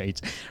activation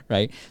rates,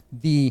 right?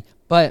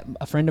 But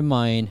a friend of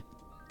mine,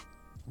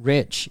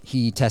 Rich,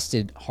 he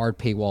tested hard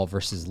paywall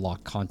versus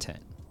locked content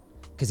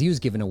because he was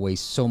giving away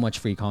so much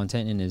free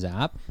content in his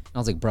app. And I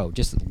was like, bro,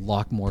 just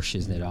lock more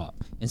shiznit up.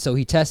 And so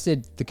he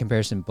tested the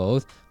comparison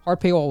both. Hard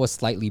paywall was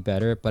slightly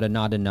better, but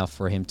not enough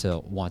for him to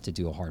want to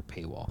do a hard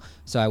paywall.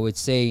 So I would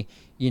say,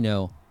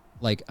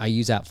 like I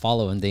use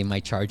AppFollow and they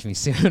might charge me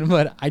soon,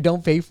 but I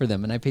don't pay for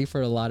them and I pay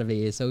for a lot of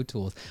ASO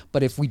tools.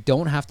 But if we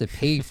don't have to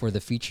pay for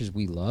the features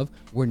we love,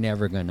 we're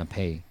never going to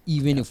pay,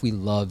 even if we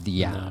love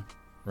the app,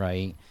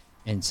 right?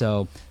 And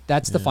so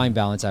that's the fine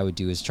balance I would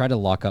do is try to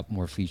lock up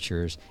more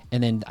features.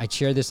 And then I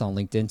shared this on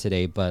LinkedIn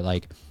today, but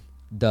like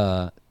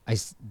the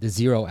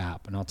Zero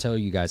app, and I'll tell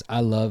you guys,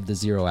 I love the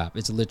Zero app.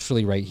 It's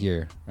literally right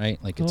here,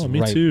 right? Like it's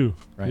me too.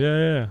 Right?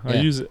 Yeah. I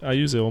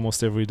use it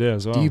almost every day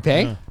as well. Do you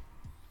pay? Yeah.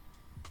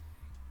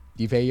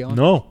 Do you pay you on?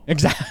 No.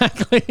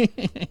 Exactly.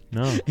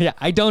 No. Yeah,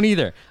 I don't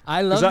either.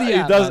 I love the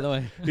app, by the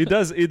way.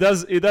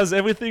 It does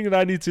everything that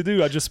I need to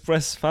do. I just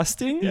press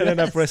fasting and then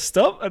I press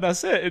stop and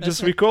that's it. It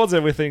just records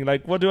everything.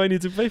 Like, what do I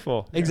need to pay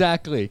for?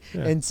 Exactly.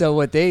 Yeah. And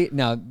so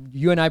now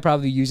you and I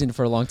probably using it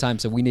for a long time,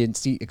 so we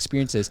didn't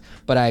experience this,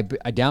 but I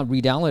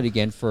re-downloaded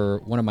again for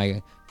one of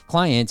my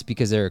clients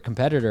because they're a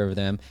competitor of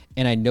them,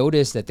 and I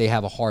noticed that they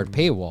have a hard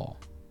paywall.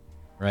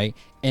 Right.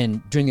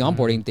 And during the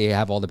onboarding, they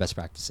have all the best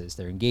practices.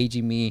 They're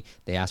engaging me.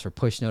 They ask for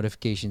push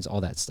notifications, all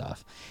that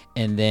stuff.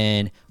 And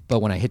then, but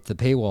when I hit the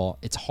paywall,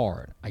 it's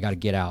hard. I got to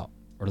get out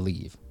or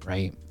leave.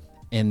 Right.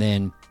 And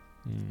then,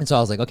 and so I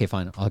was like, okay,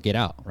 fine, I'll get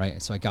out.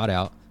 Right. So I got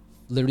out.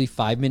 Literally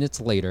 5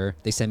 minutes later,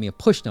 they sent me a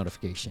push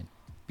notification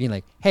being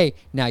like, hey,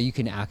 now you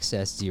can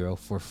access Zero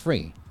for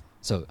free.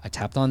 So I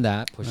tapped on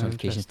that push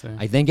notification.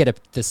 I then get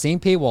the same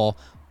paywall,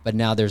 but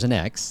now there's an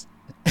X.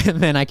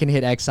 And then I can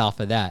hit X off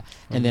of that.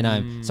 And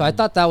then so I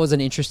thought that was an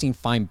interesting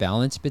fine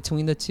balance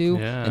between the two.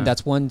 Yeah. And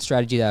that's one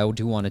strategy that I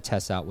do want to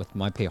test out with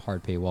my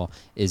hard paywall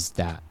is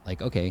that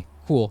like, okay,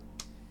 cool.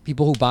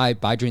 People who buy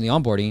during the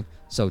onboarding.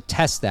 So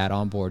test that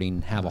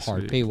onboarding, have a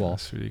hard paywall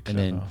and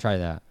then try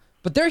that.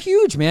 But they're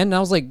huge, man. And I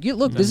was like,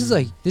 look,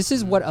 this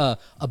is what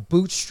a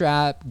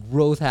bootstrap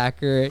growth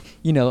hacker,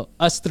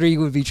 us three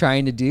would be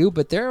trying to do,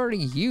 but they're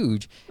already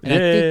huge. And I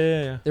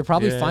think they're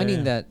probably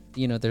finding that,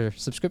 their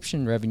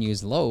subscription revenue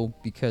is low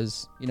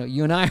because,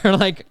 you and I are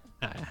like,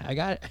 I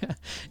got it.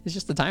 It's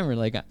just the timer.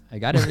 Like I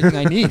got everything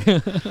I need.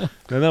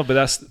 No, but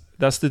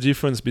that's the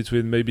difference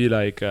between maybe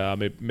like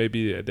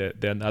maybe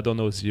then I don't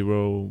know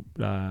Zero,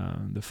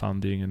 the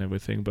founding and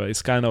everything, but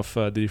it's kind of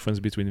the difference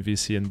between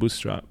VC and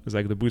Bootstrap. It's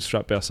like the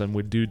Bootstrap person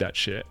would do that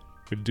shit.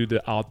 Would do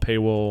the hard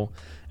paywall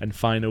and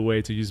find a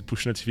way to use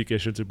push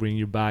notification to bring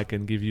you back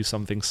and give you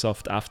something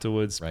soft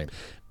afterwards. Right.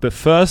 But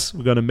first,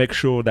 we're gonna make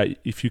sure that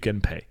if you can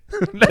pay,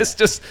 let's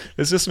just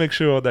make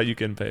sure that you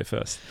can pay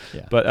first.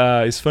 Yeah. But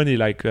it's funny.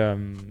 Like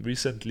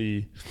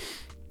recently,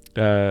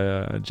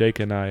 Jake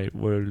and I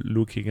were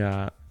looking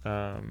at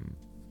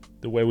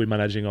the way we're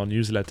managing our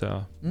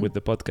newsletter with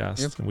the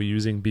podcast. Yep. And we're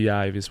using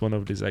Beehive. It's one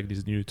of these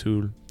this new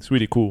tool. It's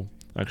really cool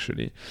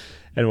actually.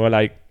 And we're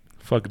like,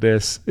 fuck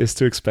this. It's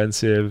too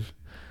expensive.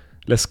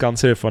 Let's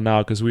cancel it for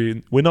now because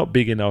we're not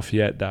big enough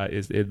yet that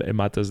it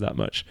matters that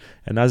much.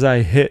 And as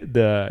I hit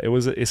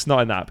it's not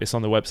an app, it's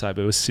on the website, but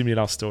it was a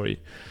similar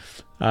story.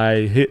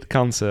 I hit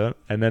cancel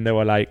and then they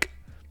were like,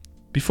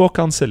 before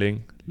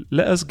canceling,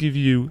 let us give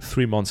you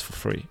 3 months for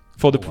free.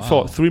 For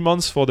 3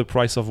 months for the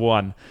price of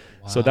one.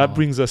 Wow. So that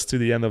brings us to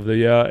the end of the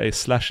year. It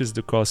slashes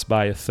the cost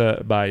by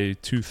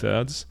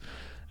 2/3.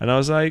 And I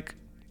was like,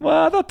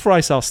 well, that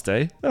price I'll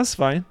stay. That's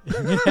fine. Dude,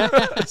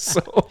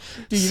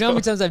 you know how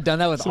many times I've done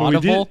that with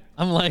Audible?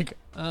 I'm like,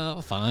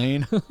 oh,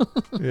 fine.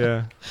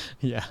 Yeah.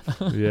 Yeah.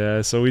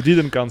 Yeah. So we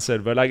didn't cancel,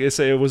 but like I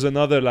say, it was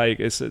another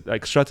it's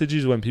like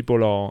strategies when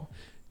people are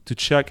to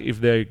check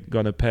if they're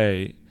gonna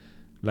pay,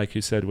 like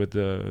you said, with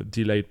the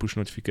delayed push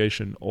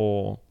notification,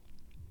 or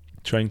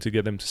trying to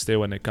get them to stay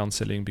when they're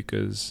canceling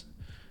because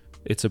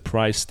it's a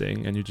price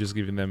thing, and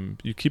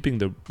you're keeping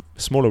the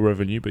smaller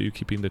revenue, but you're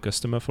keeping the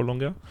customer for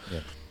longer. Yeah.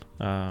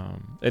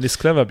 And it's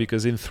clever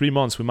because in 3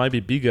 months we might be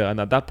bigger, and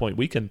at that point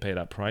we can pay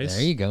that price.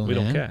 There you go. We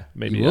don't care.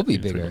 Maybe you will be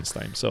in bigger 3 months'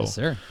 time. So, yes,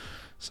 sir.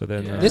 So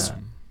then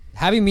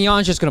having me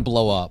on is just gonna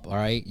blow up. All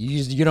right,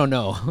 you don't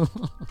know.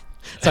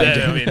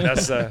 I mean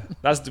that's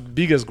the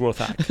biggest growth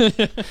hack. We're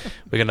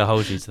going to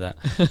hold you to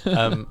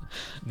that.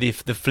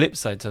 The flip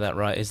side to that,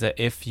 right, is that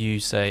if you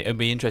say, it'd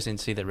be interesting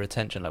to see the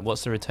retention. Like,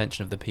 what's the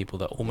retention of the people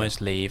that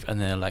almost leave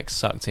and they're like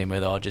sucked in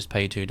with, I'll just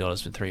pay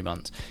 $2 for 3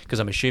 months? Because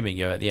I'm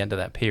assuming at the end of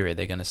that period,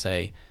 they're going to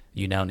say,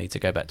 you now need to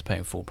go back to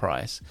paying full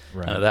price.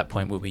 Right. And at that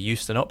point, we'll be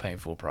used to not paying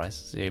full price.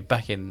 So you're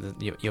back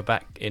you're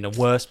back in a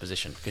worse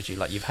position because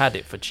you've had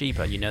it for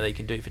cheaper. You know they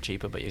can do it for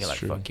cheaper, but you're like,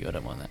 fuck you, I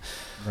don't want that.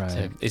 Right.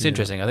 So it's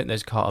interesting. I think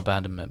those cart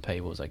abandonment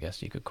paywalls, I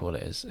guess you could call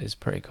it, is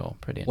pretty cool,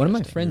 pretty interesting. One of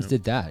my friends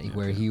did that,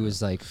 where he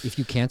was like, if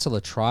you cancel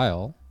a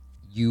trial,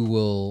 you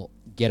will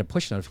get a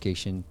push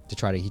notification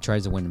he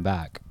tries to win them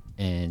back.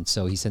 And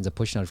so he sends a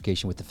push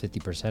notification with the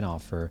 50%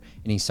 offer,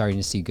 and he's starting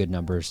to see good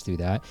numbers through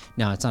that.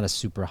 Now, it's not a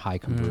super high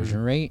conversion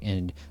rate,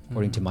 and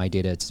according to my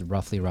data, it's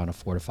roughly around a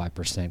 4 to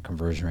 5%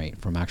 conversion rate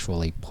from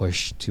actually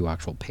push to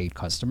actual paid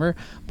customer.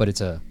 But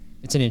it's an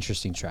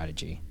interesting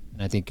strategy,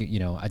 and I think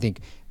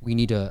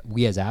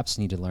we as apps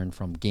need to learn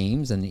from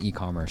games and the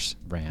e-commerce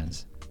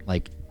brands,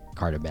 like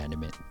cart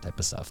abandonment type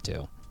of stuff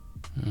too.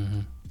 Mm-hmm.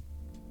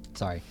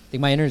 Sorry, I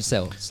think my internet's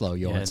so slow,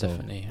 Johan. Yeah, so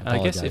definitely. I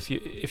guess if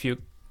you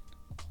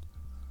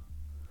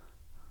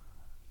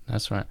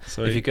that's right.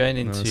 Sorry. If you're going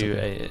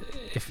into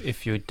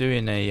if you're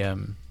doing a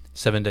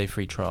 7-day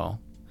free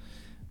trial,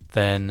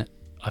 then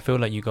I feel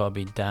like you got to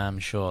be damn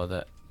sure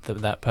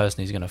that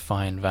person is going to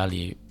find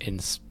value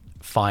in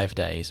 5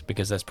 days,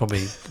 because that's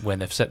probably when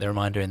they've set their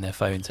reminder in their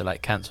phone to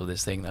like cancel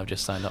this thing they've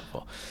just signed up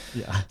for.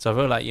 Yeah. So I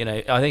feel like,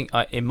 I think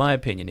in my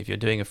opinion, if you're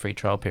doing a free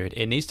trial period,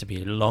 it needs to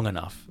be long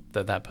enough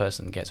that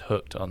person gets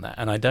hooked on that.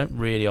 And I don't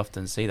really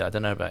often see that. I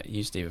don't know about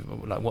you, Steve.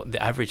 Like, what the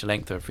average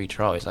length of a free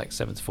trial is, like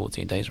 7 to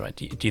 14 days, right?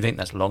 Do you think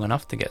that's long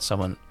enough to get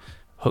someone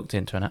hooked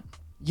into an app?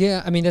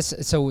 Yeah, I mean, this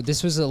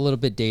was a little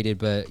bit dated,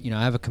 but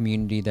I have a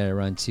community that I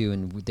run too,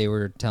 and they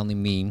were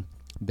telling me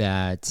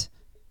that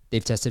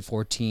they've tested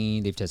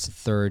 14, they've tested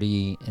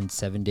 30, and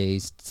 7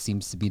 days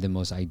seems to be the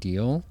most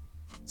ideal.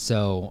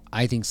 So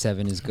I think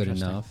 7 is good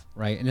enough,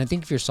 right? And I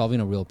think if you're solving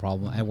a real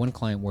problem, I had one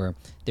client where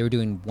they were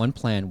doing one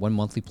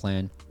monthly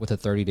plan with a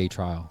 30-day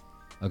trial,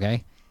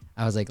 okay?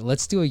 I was like,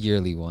 let's do a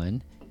yearly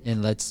one,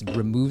 and let's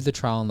remove the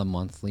trial on the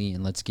monthly,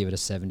 and let's give it a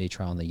 7-day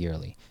trial on the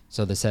yearly.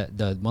 So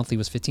the monthly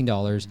was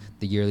 $15,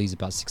 the yearly is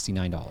about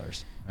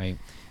 $69, right?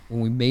 When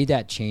we made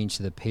that change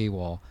to the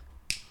paywall,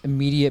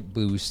 immediate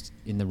boost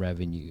in the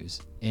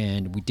revenues,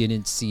 and we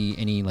didn't see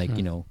any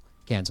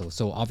cancel.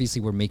 So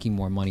obviously we're making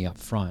more money up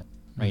front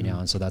right now,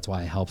 and so that's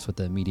why it helps with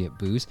the immediate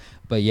boost.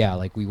 But yeah,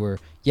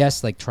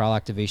 trial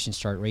activation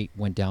start rate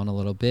went down a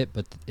little bit,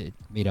 but it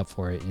made up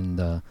for it in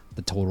the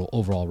total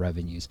overall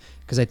revenues.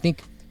 Because I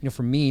think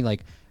for me,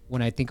 like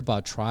when I think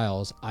about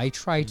trials, I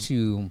try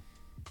to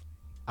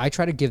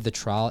give the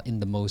trial in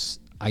the most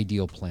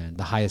ideal plan,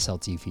 the highest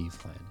LTV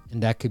plan,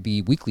 and that could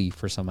be weekly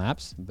for some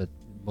apps, but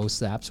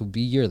most apps will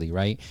be yearly,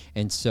 right?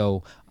 And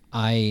so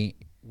I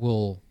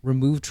will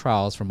remove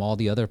trials from all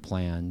the other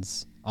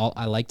plans.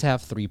 I like to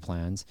have 3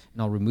 plans,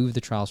 and I'll remove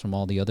the trials from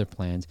all the other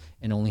plans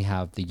and only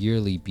have the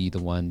yearly be the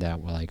one that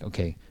we're like,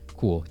 okay,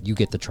 cool, you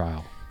get the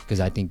trial.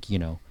 Because I think,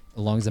 as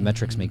long as the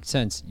metrics make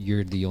sense,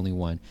 you're the only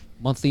one.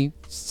 Monthly,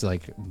 it's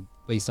like,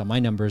 based on my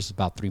numbers,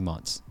 about 3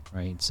 months,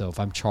 right? So if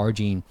I'm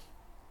charging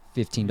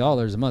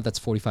 $15 a month, that's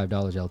 $45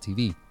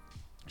 LTV.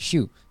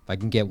 Shoot, if I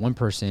can get one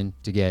person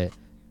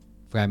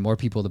if I have more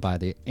people to buy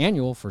the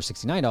annual for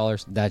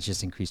 $69, that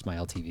just increased my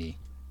LTV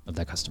of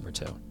that customer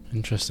too.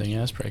 Interesting. Yeah,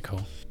 that's pretty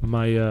cool.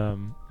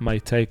 My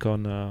take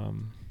on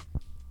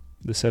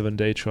the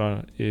 7-day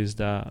trial is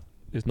that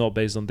it's not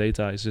based on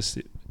data. It's just,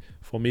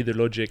 for me, the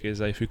logic is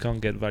that if you can't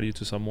get value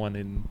to someone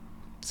in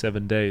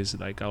 7 days,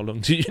 like how long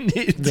do you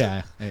need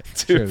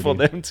for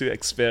them to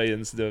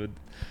experience the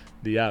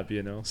app?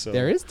 So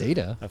there is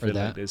data I for feel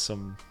that. like there's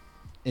some.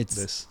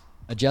 It's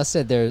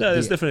adjusted there. No,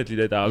 there's definitely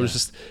data. I was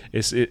just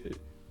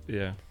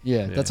Yeah.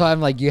 That's why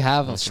I'm like, you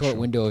have a short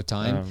window of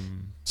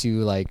time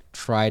to like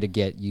try to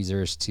get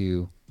users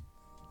to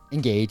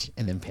engage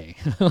and then pay.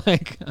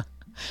 Like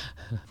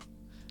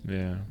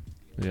yeah.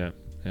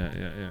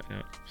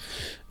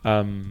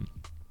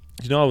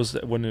 I was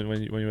when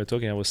you were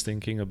talking, I was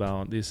thinking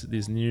about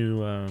these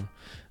new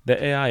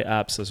the AI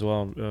apps as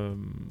well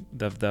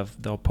that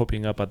are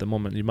popping up at the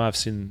moment. You might have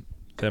seen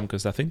them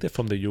because I think they're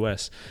from the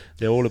US.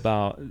 They're all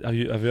about. Have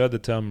you heard the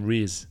term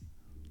Riz?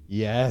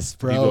 Yes,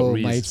 bro.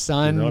 My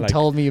son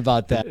told me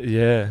about that.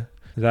 Yeah.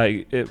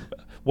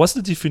 What's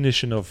the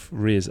definition of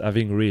Riz?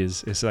 Having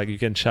Riz? It's like you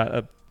can chat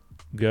up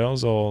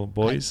girls or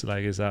boys?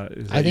 Is that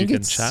I think you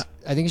it's can chat?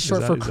 I think it's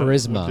short for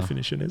charisma. What the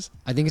definition is?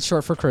 I think it's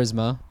short for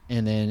charisma,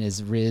 and then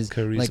is Riz.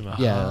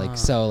 Charisma.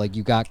 So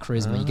you got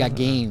charisma, you got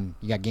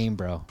game,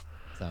 bro.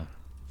 So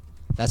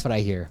that's what I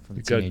hear from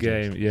the teenagers. Got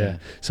game, yeah.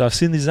 So I've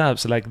seen these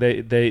apps, like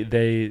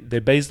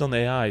they're based on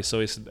AI, so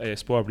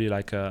it's probably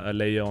like a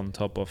layer on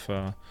top of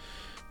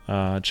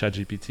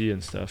ChatGPT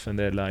and stuff, and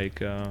they're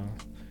like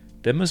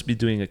they must be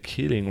doing a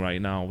killing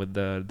right now with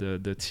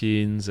the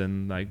teens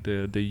and like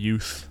the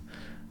youth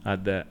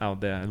out there.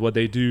 And what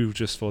they do,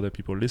 just for the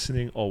people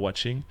listening or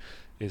watching,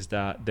 is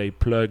that they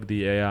plug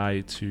the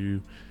AI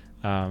to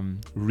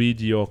read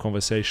your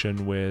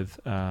conversation with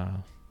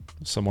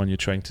someone you're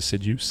trying to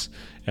seduce,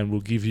 and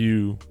will give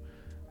you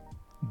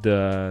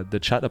the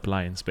chat up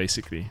lines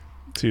basically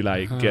to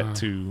get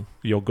to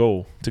your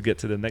goal, to get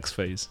to the next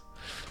phase.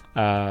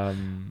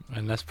 And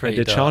that's pretty.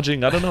 They're dark.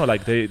 charging. I don't know.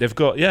 Like they've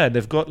got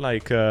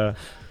like. I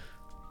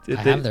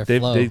have their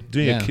flow. They're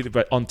doing Yeah. a kid,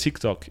 but on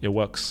TikTok it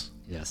works.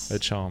 Yes. A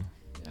charm.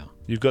 Yeah.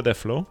 You've got their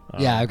flow.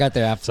 Yeah, I've got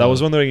their app. So I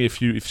was wondering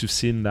if you've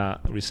seen that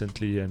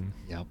recently, and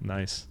Yep.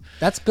 nice.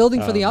 That's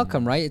building for the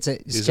outcome, right? It's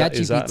Is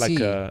ChatGPT, that like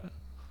a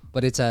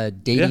but it's a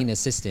dating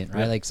assistant,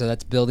 right? Yeah. Like, so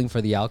that's building for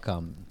the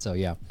outcome. So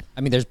yeah,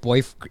 I mean, there's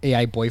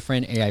AI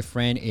boyfriend, AI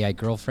friend, AI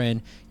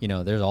girlfriend. You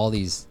know, there's all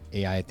these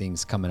AI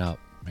things coming up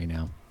right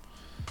now.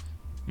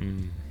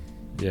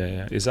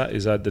 yeah? Is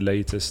that the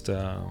latest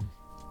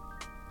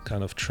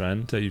kind of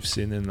trend that you've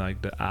seen in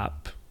like the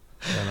app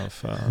kind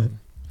of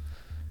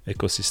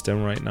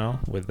ecosystem right now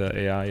with the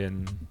AI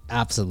and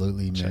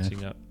Absolutely, man.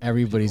 chatting up?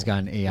 Everybody's got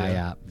an AI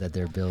Yeah. app that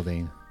they're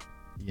building.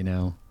 You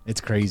know,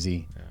 it's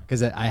crazy. Yeah.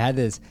 Because I had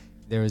this,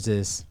 there was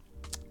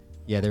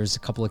a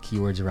couple of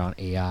keywords around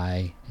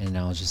AI, and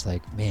I was just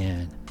like,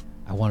 man,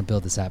 I want to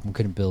build this app and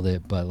couldn't build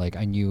it, but like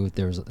I knew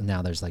there's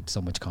like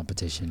so much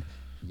competition.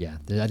 Yeah,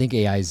 I think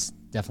AI is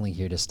definitely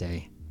here to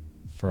stay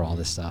for all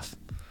this stuff.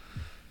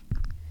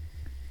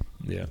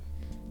 Yeah.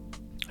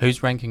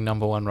 Who's ranking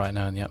number one right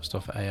now in the App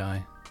Store for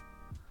AI?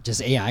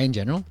 Just AI in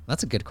general?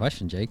 That's a good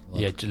question, Jake.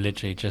 Yeah,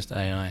 literally just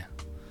AI.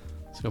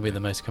 It's gonna be the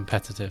most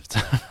competitive.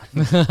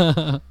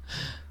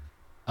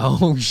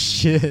 Oh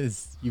shit!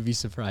 You'd be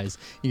surprised.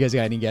 You guys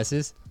got any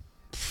guesses?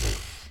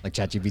 Like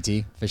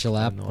ChatGPT official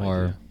app, No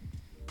or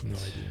idea. No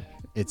idea.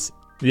 it's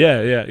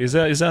Yeah. Is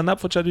there an app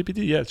for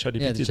ChatGPT? Yeah,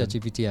 ChatGPT. yeah, the then.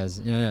 ChatGPT has.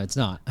 No, it's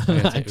not. I'm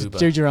gonna I take just Uber.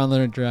 steered you around the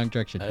wrong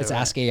direction. Oh, It's right.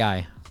 Ask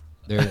AI.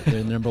 They're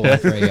the number one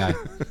for AI.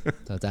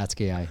 So it's Ask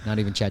AI, not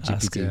even Ask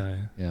ChatGPT. AI.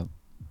 Yeah,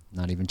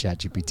 not even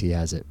ChatGPT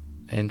has it.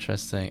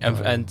 Interesting.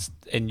 And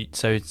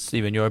so,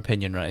 Steve, in your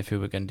opinion, right, if we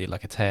were going to do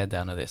like a tear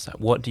down of this, like,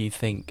 what do you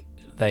think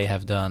they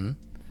have done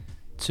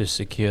to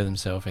secure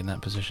themselves in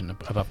that position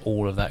above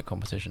all of that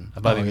competition,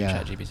 above Oh, even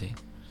yeah. ChatGPT?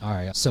 All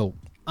right. So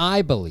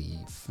I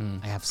believe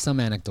I have some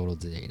anecdotal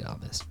data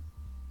on this.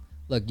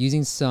 Look,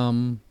 using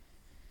some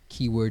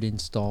keyword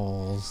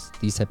installs,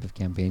 these type of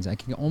campaigns, I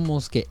can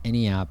almost get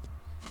any app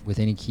with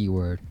any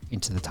keyword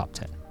into the top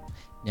 10.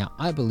 Now,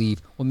 I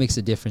believe what makes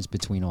the difference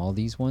between all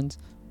these ones,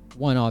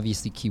 one,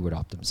 obviously keyword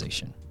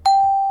optimization.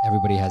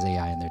 Everybody has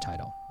AI in their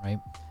title, right?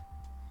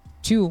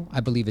 Two, I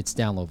believe it's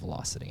download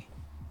velocity.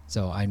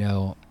 So I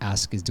know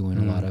Ask is doing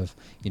a lot of,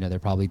 they're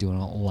probably doing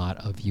a lot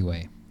of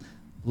UA.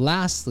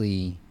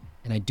 Lastly,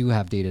 and I do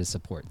have data to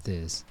support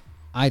this,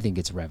 I think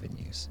it's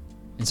revenues.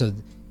 And so,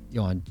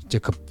 to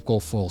go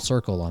full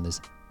circle on this,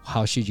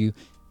 how should you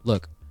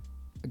look?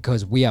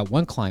 Because we had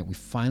one client, we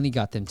finally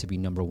got them to be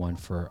number one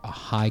for a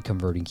high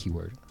converting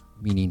keyword,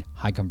 meaning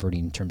high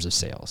converting in terms of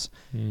sales.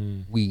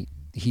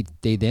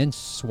 They then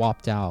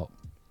swapped out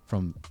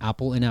from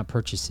Apple in-app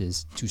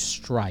purchases to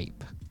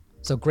Stripe.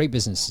 So great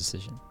business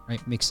decision,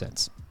 right? Makes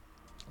sense.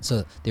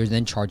 So they're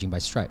then charging by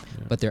Stripe,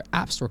 but their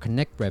App Store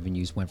Connect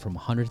revenues went from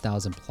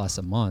 100,000 plus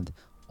a month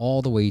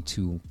all the way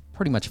to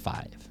pretty much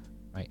 5,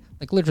 right?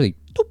 Like literally,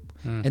 doop.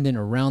 And then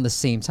around the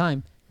same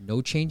time,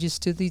 no changes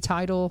to the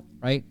title,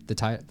 right?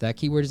 That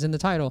keyword is in the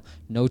title.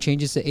 No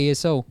changes to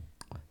ASO.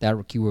 That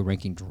keyword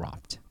ranking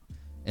dropped.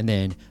 And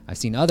then I've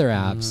seen other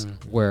apps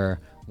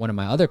where one of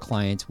my other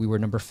clients, we were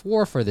number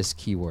 4 for this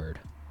keyword.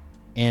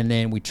 And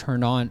then we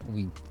turned on,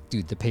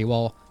 the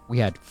paywall, we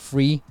had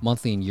free,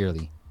 monthly, and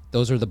yearly.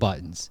 Those are the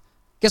buttons.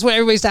 Guess what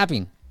everybody's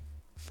tapping?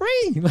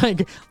 Free.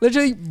 Like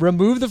literally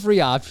remove the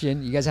free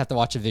option. You guys have to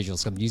watch the visuals,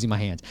 so I'm using my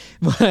hands.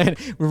 But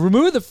we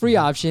removed the free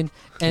option,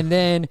 and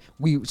then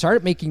we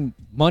started making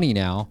money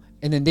now.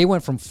 And then they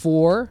went from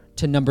 4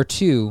 to number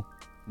 2,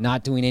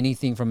 not doing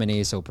anything from an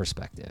ASO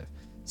perspective.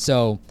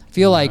 So I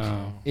feel like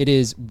it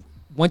is,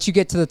 once you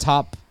get to the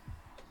top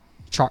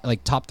chart,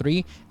 like top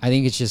 3, I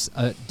think it's just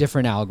a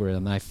different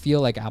algorithm. And I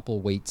feel like Apple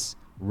weights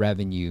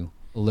revenue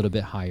a little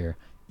bit higher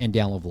and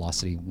download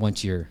velocity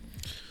once you're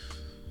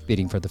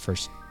bidding for the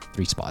first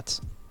 3 spots.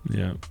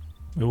 Yeah,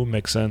 it would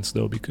make sense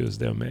though, because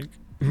they'll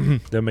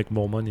make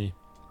more money,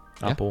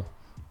 Yeah, Apple,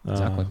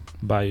 exactly.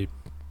 by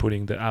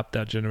putting the app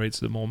that generates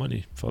the more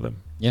money for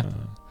them. Yeah.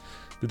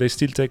 Do they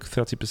still take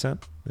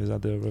 30%? Is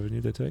that the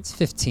revenue they take? It's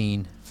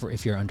 15 for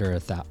if you're under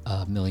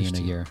a million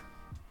 15. a year.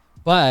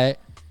 But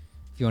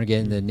if you want to get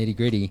into the nitty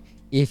gritty,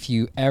 if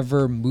you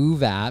ever move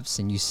apps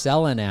and you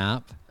sell an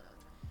app,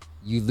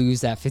 you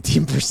lose that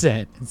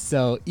 15%.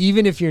 So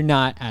even if you're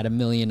not at $1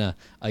 million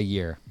a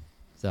year,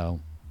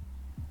 so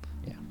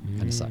yeah,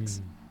 kind of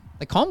sucks.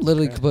 Like Calm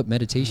literally could put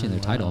meditation in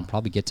their title and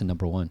probably get to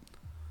number 1,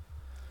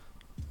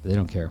 but they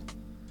don't care.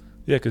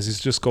 Yeah, because it's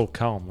just called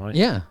Calm, right?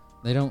 Yeah,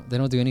 they don't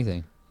do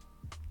anything.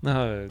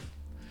 No,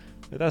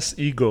 that's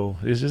ego.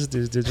 It's just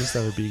they just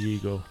have a big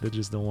ego. They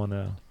just don't want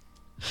to.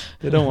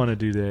 They don't want to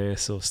do the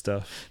ASO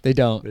stuff. They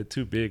don't. They're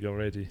too big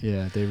already.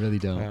 Yeah, they really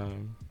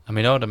don't. I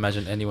mean, I would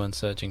imagine anyone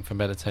searching for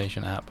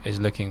meditation app is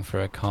looking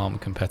for a Calm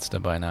competitor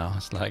by now.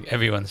 It's like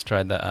everyone's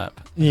tried that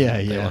app.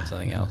 They want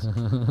something else.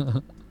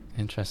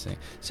 Interesting.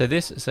 So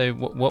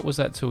what was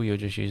that tool you were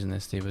just using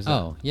this, Steve? Was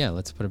yeah,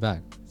 let's put it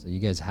back. So you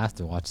guys have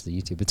to watch the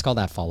YouTube. It's called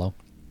AppFollow.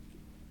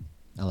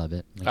 I love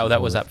it. Oh,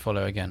 that was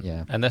AppFollow again.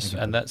 Yeah. And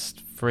that's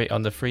free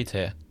on the free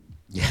tier.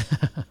 Yeah.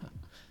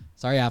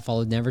 Sorry,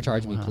 AppFollow. Never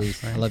charge me,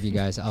 please. I love you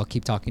guys. I'll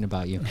keep talking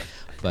about you.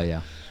 But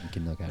yeah, you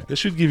can look at it. They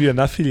should give you an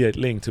affiliate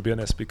link, to be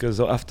honest, because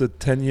after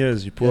 10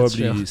 years, you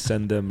probably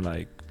send them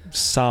like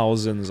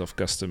thousands of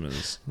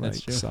customers. Like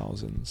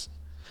thousands.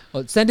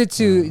 Well, send it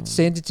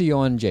to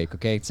Johan and Jake,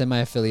 okay? Send my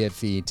affiliate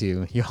fee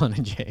to Johan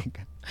and Jake.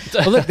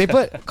 Well, look, they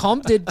put Calm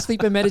did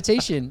sleep and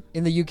meditation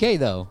in the UK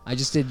though. I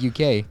just did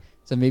UK,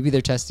 so maybe they're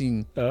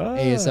testing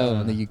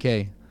ASO in the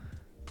UK.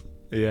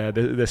 Yeah,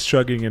 they're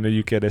struggling in the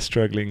UK. They're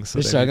struggling. So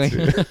they're struggling.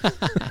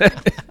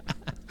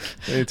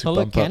 They need to oh,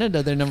 look,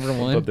 Canada, they're number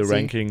one. Up the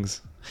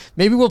rankings.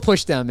 Maybe we'll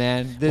push them,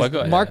 man.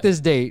 Mark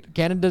this date.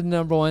 Canada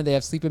number one. They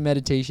have sleep and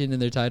meditation in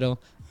their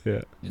title.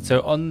 Yeah.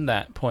 So on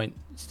that point,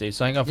 Steve,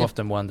 something I've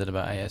often wondered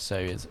about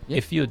ASO is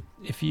if you're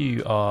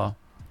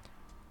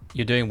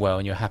doing well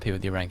and you're happy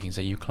with your rankings,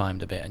 so you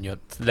climbed a bit and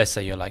let's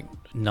say you're like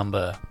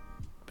number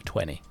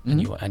 20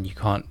 and you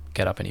can't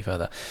get up any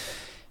further.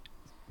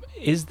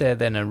 Is there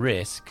then a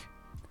risk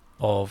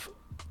of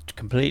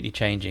completely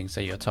changing,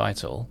 say, your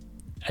title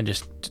and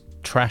just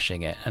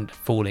trashing it and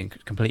falling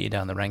completely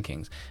down the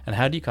rankings? And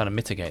how do you kind of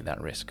mitigate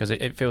that risk? Because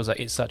it feels like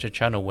it's such a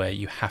channel where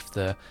you have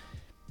to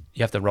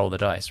roll the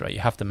dice, right? You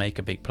have to make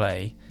a big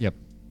play. Yep.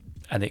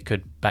 And it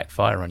could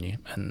backfire on you.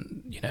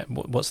 And, you know,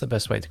 what's the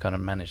best way to kind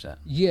of manage that?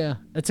 Yeah,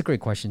 that's a great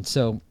question.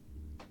 So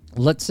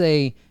let's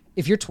say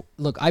if you're,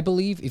 look, I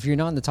believe if you're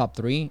not in the top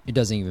 3, it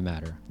doesn't even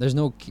matter. There's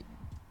no,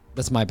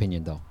 that's my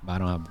opinion though. I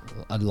don't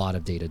have a lot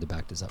of data to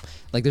back this up.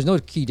 Like there's no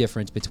key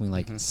difference between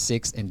like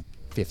 6 and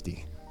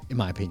 50, in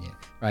my opinion,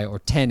 right? Or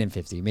 10 and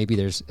 50. Maybe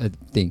there's a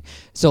thing.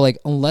 So like,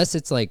 unless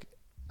it's like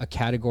a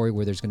category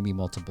where there's going to be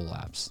multiple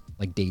apps,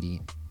 like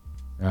dating,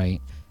 right?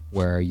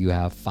 Where you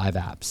have 5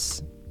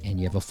 apps and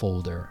you have a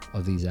folder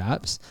of these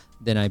apps,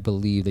 then I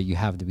believe that you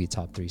have to be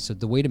top 3. So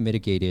the way to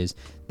mitigate is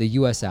the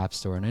US App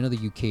Store, and I know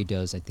the UK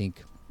does, I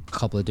think, a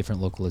couple of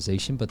different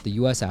localization, but the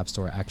US App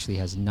Store actually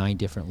has 9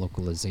 different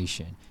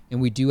localization.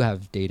 And we do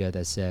have data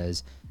that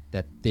says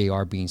that they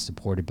are being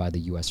supported by the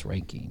US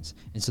rankings.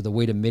 And so the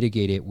way to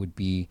mitigate it would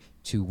be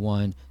to,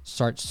 one,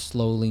 start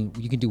slowly.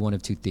 You can do one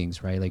of 2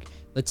 things, right? Like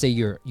let's say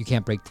you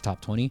can't break the top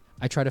 20.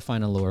 I try to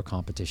find a lower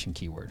competition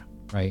keyword,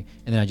 right?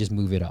 And then I just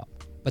move it up.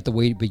 But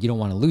you don't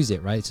want to lose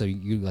it, right? So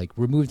you like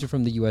removed it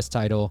from the US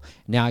title.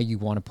 Now you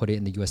want to put it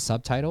in the US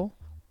subtitle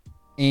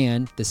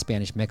and the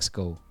Spanish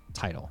Mexico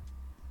title,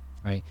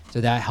 right? So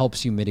that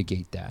helps you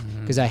mitigate that.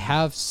 Because I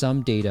have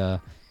some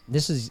data,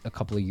 this is a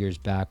couple of years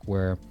back,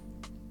 where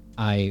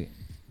I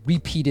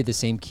repeated the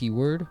same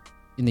keyword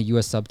in the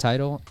US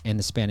subtitle and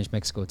the Spanish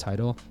Mexico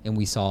title, and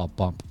we saw a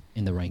bump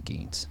in the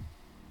rankings,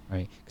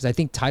 right? Because I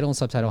think title and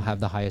subtitle have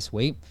the highest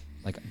weight.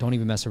 Like, don't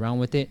even mess around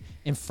with it.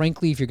 And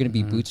frankly, if you're going to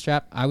be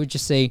bootstrapped, I would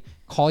just say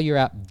call your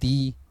app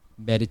the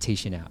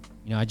meditation app.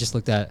 You know, I just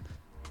looked at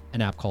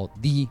an app called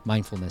the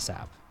mindfulness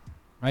app,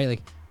 right?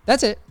 Like,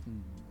 that's it.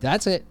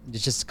 That's it.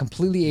 It's just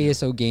completely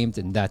ASO gamed,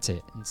 and that's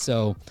it. And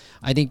so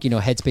I think, you know,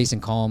 Headspace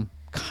and Calm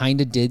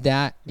kind of did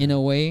that in a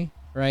way,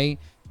 right?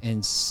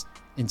 And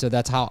so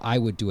that's how I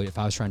would do it if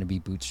I was trying to be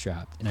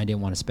bootstrapped and I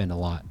didn't want to spend a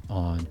lot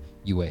on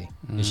UA.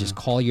 It's just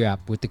call your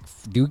app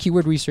do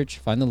keyword research,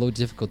 find the low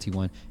difficulty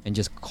one, and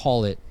just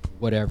call it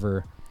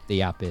whatever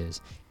the app is.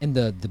 And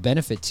the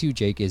benefit too,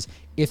 Jake, is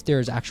if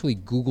there's actually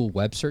Google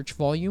web search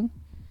volume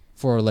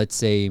for, let's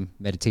say,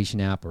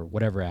 meditation app or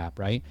whatever app,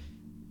 right?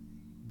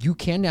 You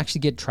can actually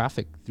get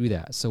traffic through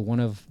that. So one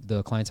of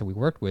the clients that we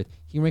worked with,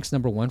 he ranks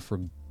number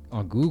 1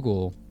 on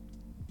Google.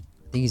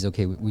 I think he's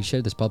okay. We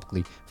shared this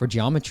publicly for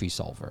Geometry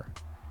Solver,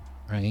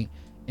 right?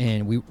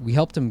 And we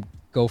helped him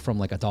go from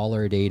like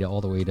 $1 a day to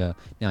all the way to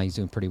now he's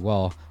doing pretty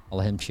well. I'll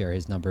let him share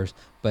his numbers.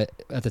 But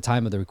at the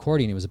time of the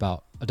recording, it was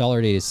about $1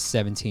 a day to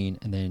 17,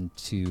 and then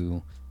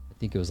to I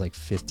think it was like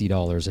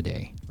 $50 a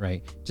day,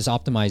 right? Just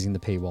optimizing the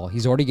paywall.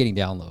 He's already getting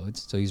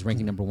downloads, so he's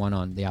ranking number 1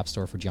 on the App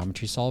Store for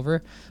Geometry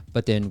Solver.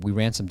 But then we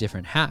ran some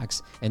different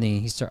hacks, and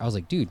then I was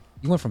like, dude,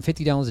 you went from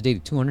 50 downloads a day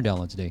to 200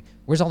 downloads a day.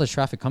 Where's all this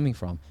traffic coming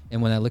from?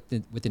 And when I looked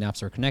within App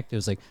Store Connect, it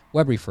was like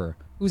web refer.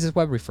 Who's this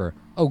web refer?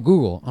 Oh,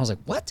 Google. I was like,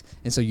 what?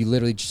 And so you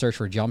literally search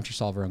for Geometry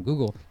Solver on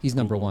Google. He's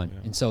number 1. Yeah.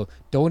 And so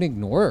don't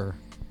ignore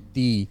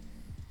the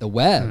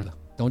web.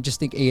 Don't just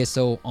think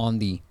ASO on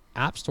the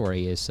App Store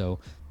ASO.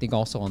 Think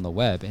also on the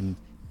web, and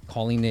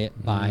calling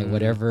it by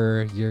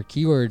whatever your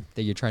keyword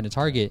that you're trying to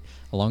target.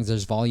 As long as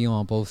there's volume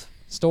on both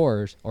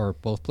stores or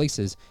both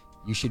places,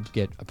 you should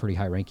get a pretty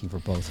high ranking for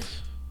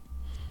both.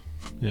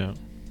 Yeah.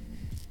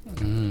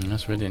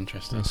 That's really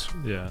interesting.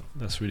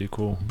 That's really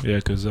cool. Yeah,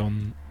 because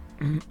on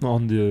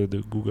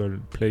the Google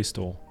Play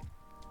Store,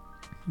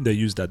 they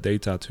use that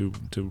data to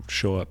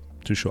show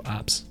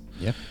apps.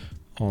 Yep.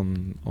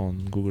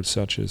 On Google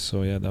searches.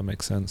 So yeah, that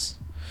makes sense.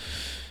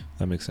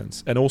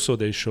 And also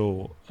they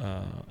show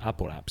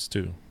Apple apps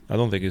too. I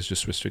don't think it's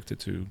just restricted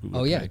to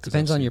Google. Oh yeah, Play, it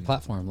depends on your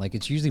platform. Like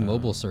it's usually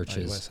mobile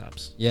searches. iOS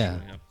apps. Yeah.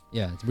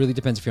 Yeah, it really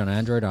depends if you're on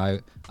Android or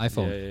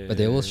iPhone. But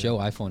they will show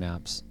iPhone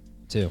apps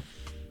too.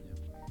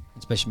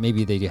 Especially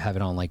maybe they have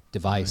it on like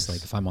device,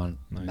 like if I'm on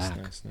Mac.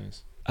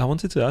 Nice. I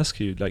wanted to ask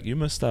you, like, you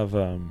must have,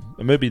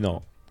 maybe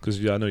not,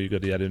 because I know you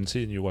got the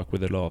agency and you work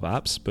with a lot of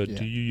apps, but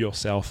do you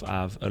yourself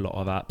have a lot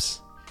of apps?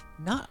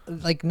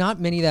 Not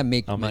many that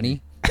make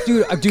money.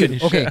 Dude,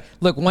 okay,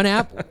 look, one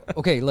app,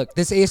 okay, look,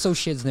 this ASO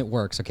shit, it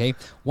works, okay?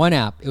 One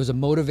app, it was a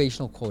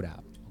motivational quote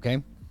app,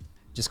 okay?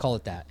 Just call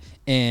it that.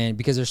 And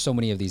because there's so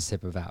many of these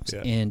type of apps.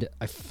 Yeah. And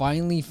I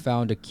finally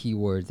found a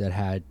keyword that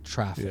had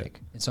traffic.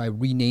 Yeah. And so I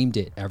renamed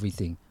it,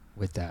 everything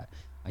with that.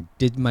 I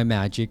did my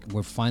magic.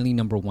 We're finally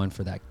number one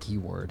for that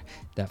keyword,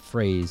 that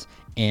phrase.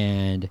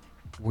 And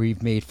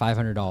we've made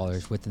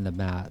 $500 within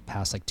the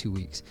past like 2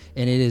 weeks.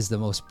 And it is the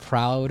most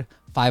proud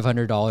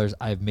 $500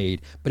 I've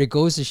made. But it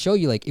goes to show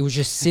you, like, it was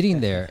just sitting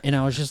there. And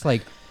I was just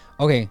like,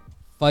 okay,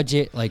 fudge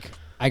it. Like,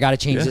 I got to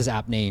change this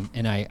app name.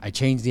 And I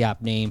changed the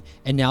app name.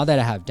 And now that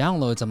I have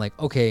downloads, I'm like,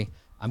 okay,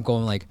 I'm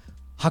going like,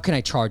 how can I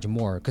charge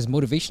more? Because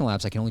motivational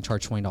apps, I can only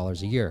charge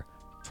 $20 a year.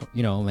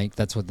 You know, like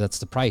that's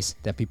the price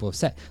that people have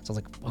set. So I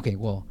was like, okay,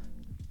 well,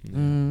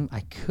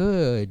 I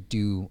could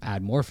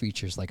add more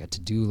features like a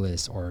to-do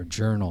list or a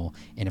journal.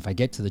 And if I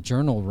get to the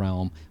journal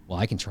realm, well,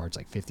 I can charge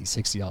like $50,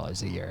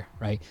 $60 a year,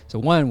 right? So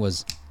one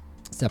was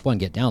step one,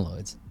 get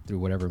downloads through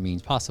whatever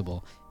means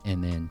possible.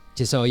 And then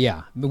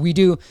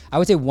I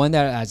would say one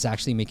that is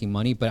actually making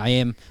money, but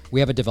we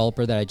have a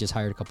developer that I just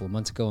hired a couple of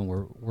months ago,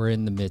 and we're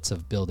in the midst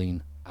of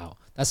building out.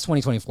 That's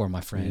 2024,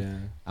 my friend. Yeah.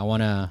 I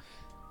want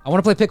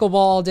to play pickleball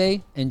all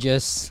day and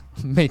just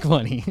make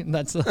money.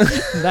 That's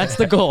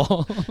the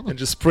goal. And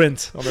just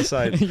sprint on the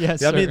side. Yes, yeah,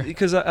 sir. I mean,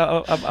 because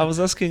I was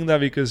asking that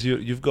because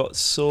you've got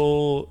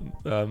so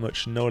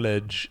much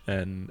knowledge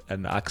and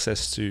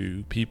access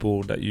to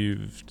people that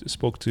you've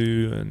spoke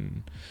to,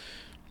 and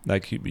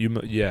like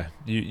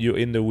you're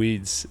in the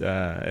weeds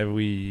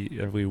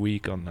every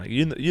week on, like,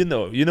 you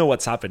know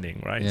what's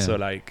happening, right? Yeah. So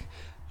like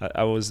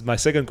my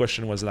second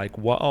question was like,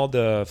 what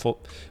are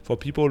for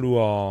people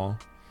who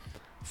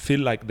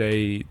feel like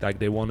they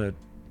want to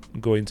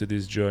go into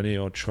this journey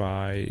or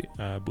try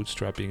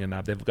bootstrapping an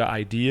app. They've got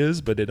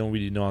ideas, but they don't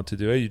really know how to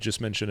do it. You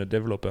just mentioned a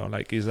developer.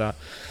 Like, is that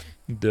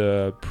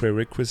the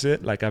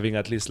prerequisite, like having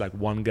at least like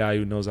one guy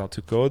who knows how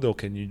to code, or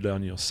can you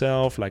learn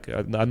yourself? Like,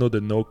 I know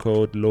the no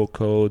code, low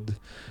code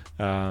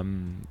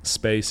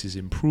space is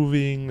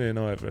improving, you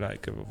know, over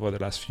the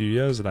last few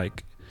years.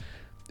 Like,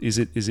 is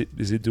it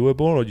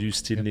doable, or do you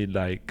still need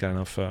like kind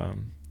of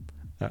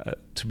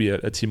to be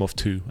a team of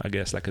two, I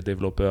guess, like a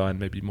developer and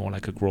maybe more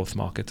like a growth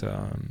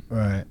marketer,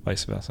 right?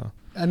 Vice versa.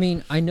 I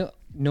mean,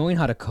 knowing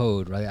how to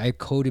code, right? I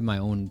coded my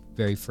own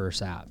very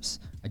first apps.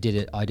 I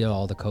did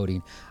all the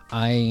coding.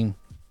 I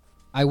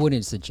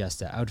wouldn't suggest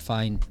that. I would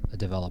find a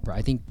developer.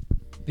 I think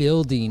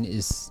building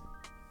is,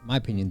 in my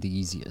opinion, the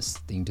easiest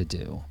thing to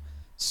do.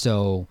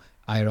 So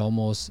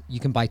you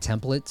can buy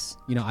templates.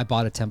 You know, I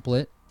bought a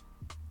template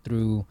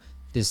through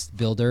this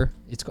builder.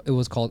 It's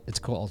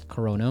called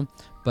Corona,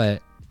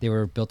 but they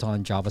were built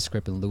on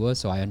JavaScript and Lua,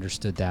 so I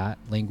understood that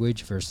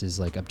language versus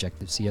like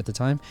Objective-C at the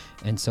time.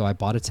 And so I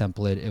bought a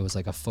template. It was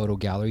like a photo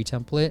gallery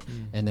template.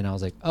 And then I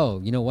was like,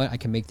 oh, you know what? I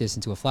can make this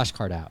into a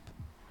flashcard app.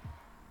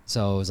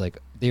 So it was like,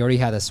 they already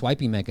had a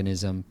swiping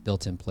mechanism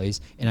built in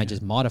place, and I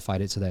just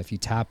modified it so that if you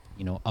tap,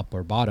 you know, up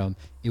or bottom,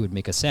 it would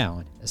make a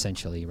sound,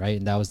 essentially, right?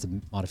 And that was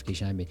the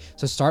modification I made.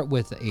 So start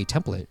with a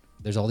template.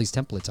 There's all these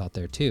templates out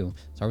there too.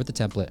 Start with the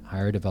template,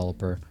 hire a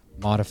developer,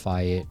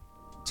 modify it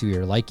to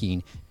your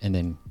liking, and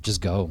then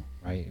just go,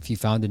 right? If you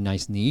found a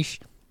nice niche,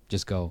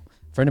 just go.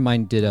 A friend of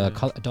mine did a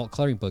adult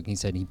coloring book, and he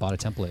said he bought a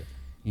template.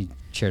 He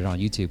shared it on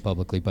YouTube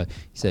publicly, but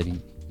he said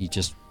he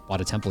just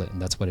bought a template,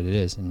 and that's what it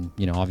is. And,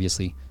 you know,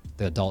 obviously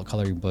the adult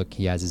coloring book,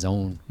 he has his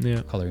own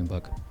coloring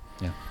book.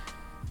 Yeah.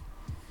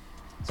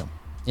 So,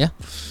 yeah.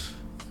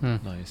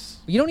 Nice.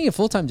 You don't need a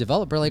full-time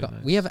developer. Like,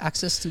 nice. We have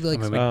access to like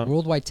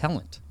worldwide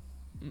talent.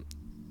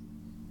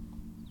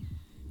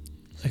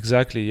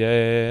 Exactly.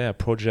 Yeah.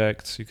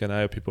 Projects. You can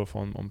hire people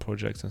on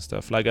projects and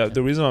stuff. Like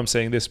the reason I'm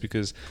saying this,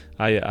 because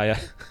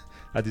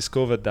I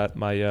discovered that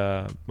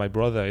my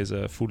brother is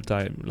a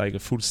full-time, like a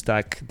full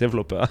stack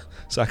developer,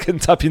 so I can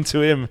tap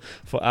into him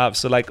for apps.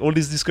 So like all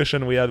this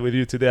discussion we had with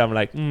you today, I'm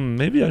like,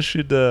 maybe I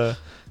should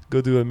go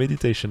do a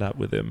meditation app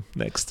with him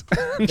next.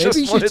 Maybe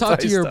you should talk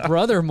to your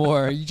brother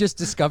more. You just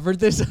discovered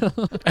this.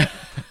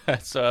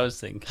 That's what I was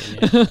thinking.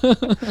 Yeah.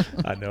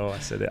 I know. I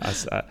said it.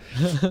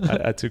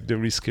 I took the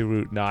risky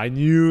route. No, I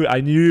knew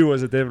he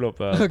was a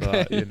developer,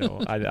 but you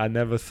know, I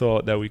never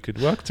thought that we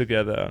could work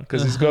together,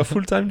 because he's got a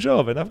full-time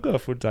job and I've got a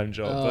full-time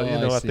job. But you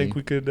know, I think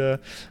we could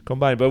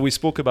combine. But we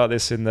spoke about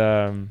this in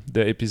the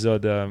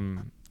episode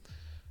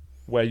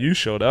where you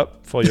showed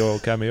up for your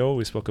cameo.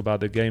 We spoke about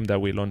the game that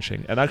we're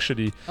launching, and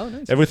actually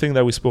everything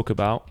that we spoke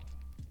about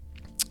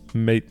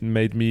made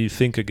me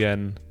think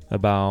again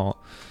about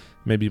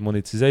maybe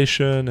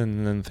monetization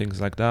and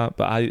things like that.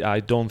 But I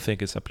don't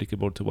think it's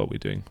applicable to what we're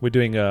doing. We're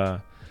doing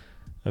a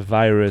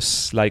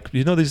virus, like,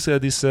 you know, this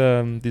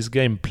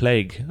game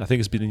Plague. I think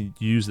it's been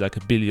used like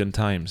 1 billion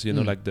times. You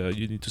know, like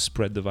you need to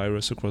spread the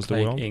virus across the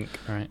world. Plague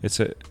Inc. Right? It's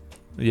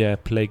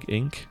Plague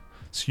Inc.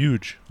 It's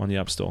huge on the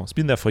App Store. It's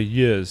been there for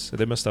years.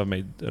 They must have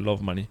made a lot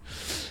of money.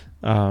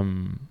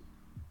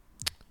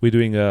 we're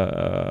doing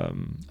a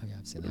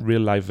I've seen that.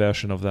 real life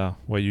version of that,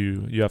 where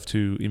you have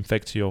to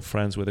infect your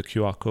friends with a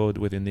QR code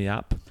within the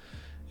app,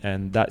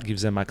 and that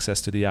gives them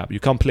access to the app. You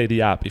can't play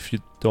the app if you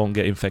don't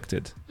get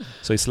infected.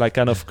 So it's like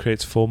kind of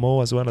creates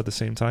FOMO as well at the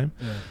same time.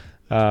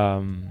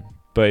 Yeah.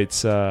 But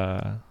it's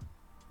I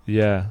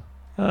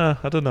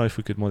don't know if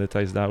we could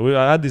monetize that.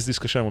 I had this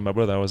discussion with my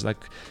brother. I was like,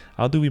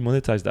 how do we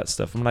monetize that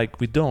stuff? I'm like,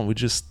 we don't. We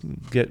just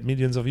get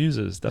millions of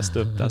users. That's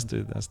the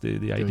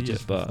idea.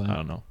 But I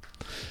don't know.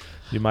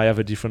 You might have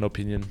a different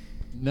opinion.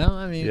 No,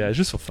 I mean, Yeah, it's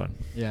just for fun.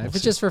 yeah. We'll If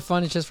it's see. just for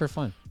fun, it's just for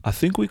fun. I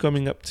think we're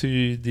coming up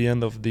to the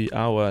end of the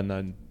hour, and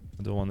I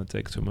don't want to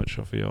take too much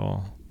of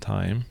your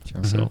time.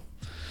 Sure. So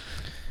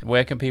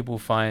Where can people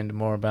find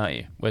more about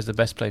you? Where's the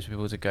best place for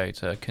people to go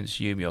to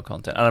consume your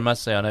content? And I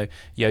must say, I know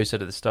Yo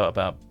said at the start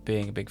about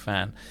being a big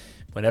fan.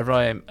 Whenever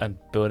I am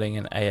building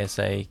an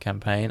ASA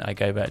campaign, I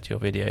go back to your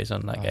videos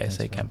on like thanks,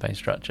 ASA bro. campaign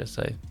structure.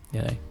 So,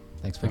 you know,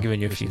 Thanks for we're giving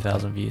you a few appreciate that.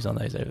 thousand views on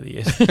those over the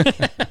years.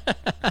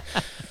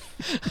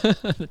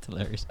 That's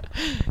hilarious.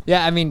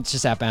 Yeah, I mean, it's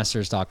just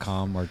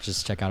appmasters.com, or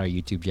just check out our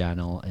YouTube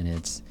channel, and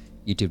it's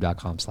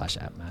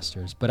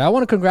youtube.com/appmasters. But I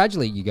want to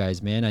congratulate you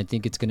guys, man. I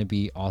think it's going to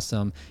be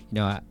awesome. You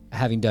know,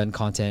 having done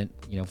content,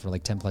 you know, for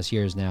like 10 plus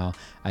years now,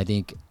 I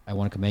think I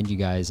want to commend you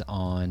guys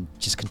on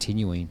just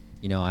continuing.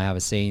 You know, I have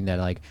a saying that,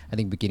 like, I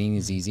think beginning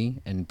is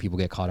easy and people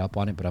get caught up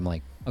on it, but I'm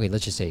like, okay,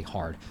 let's just say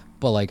hard.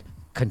 But like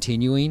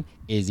continuing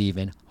is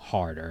even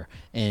harder.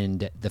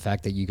 And the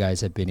fact that you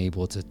guys have been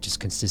able to just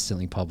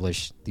consistently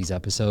publish these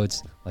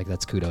episodes, like,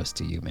 that's kudos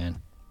to you,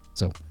 man.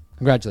 So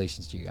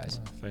congratulations to you guys.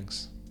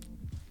 thanks.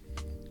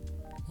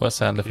 What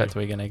sound Thank effect are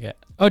we going to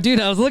get? Oh, dude,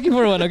 I was looking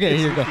for one. Okay,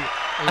 here you go.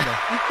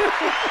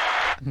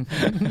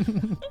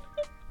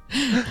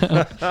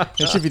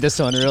 It should be this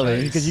one,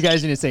 really, because you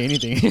guys didn't say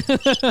anything.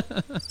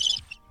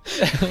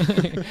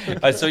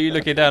 I saw you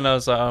looking down. I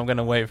was like, I'm going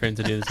to wait for him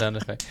to do the sound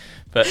effect.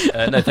 But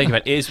no, think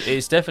about it.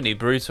 It's definitely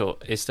brutal.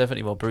 It's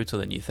definitely more brutal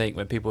than you think.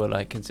 When people are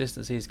like,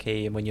 consistency is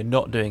key, and when you're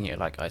not doing it,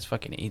 like, oh, it's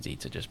fucking easy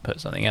to just put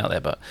something out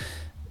there. But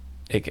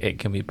it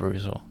can be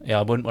brutal. Yeah,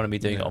 I wouldn't want to be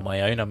doing it on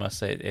my own. I must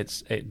say,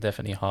 it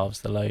definitely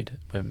halves the load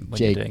when you're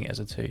Jake. doing it as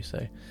a two.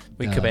 So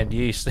we commend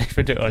you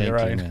for doing it on Thank your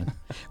you, own. man.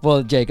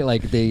 Well, Jake,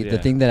 like the Yeah.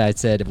 thing that I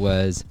said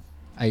was,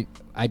 I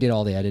did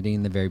all the editing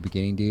in the very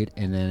beginning, dude,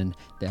 and then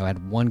I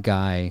had one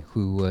guy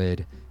who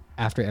would,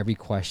 after every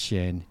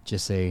question,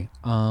 just say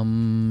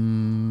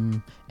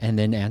and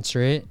then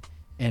answer it.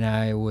 And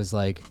I was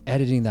like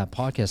editing that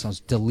podcast. I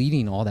was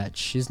deleting all that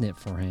shiznit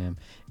for him.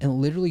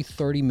 And literally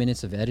 30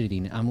 minutes of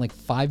editing. I'm like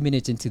 5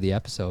 minutes into the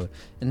episode.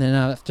 And then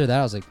after that,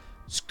 I was like,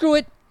 screw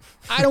it.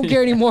 I don't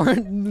care anymore.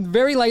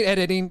 Very light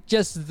editing.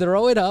 Just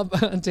throw it up,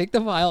 take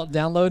the file,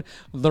 download,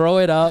 throw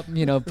it up,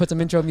 you know, put some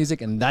intro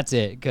music, and that's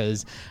it.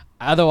 Because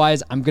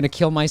otherwise, I'm going to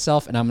kill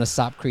myself and I'm going to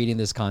stop creating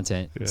this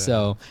content. Yeah.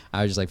 So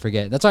I was just like,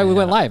 forget it. That's why we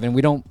went live. And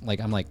we don't, like,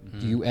 I'm like,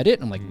 do you edit?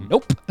 I'm like,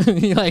 nope.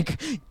 Like,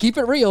 keep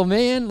it real,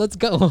 man. Let's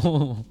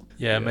go.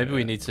 Yeah, maybe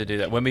we need to do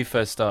that. When we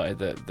first started,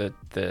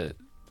 the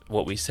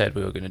what we said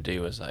we were going to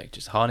do was like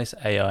just harness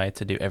AI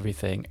to do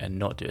everything and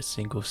not do a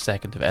single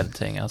second of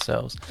editing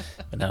ourselves.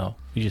 But now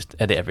we just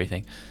edit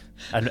everything.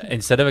 And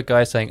instead of a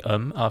guy saying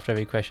after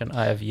every question,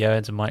 I have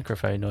Johan's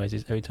microphone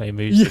noises every time he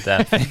moves the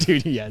damn thing.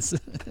 Dude, yes.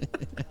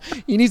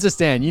 He needs a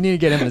stand. You need to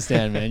get him a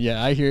stand, man.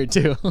 Yeah, I hear it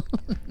too.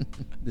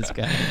 This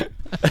guy.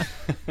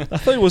 I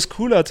thought it was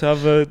cooler to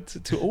have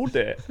to hold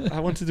it. I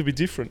wanted to be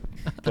different,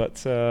 but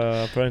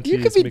apparently You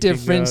could it's be making,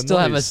 different, still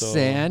have a noise, so-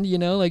 stand, you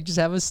know, like just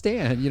have a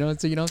stand, you know,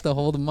 so you don't have to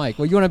hold the mic.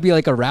 Well, you want to be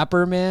like a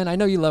rapper, man? I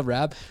know you love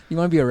rap. You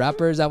want to be a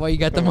rapper? Is that why you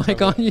got the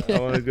mic on you? I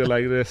want to go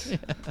like this.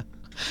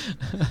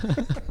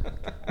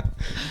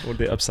 Hold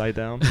it upside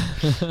down.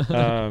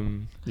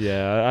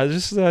 Yeah, I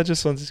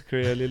just wanted to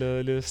create a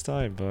little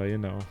style, but you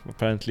know,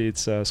 apparently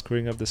it's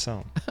screwing up the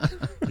sound.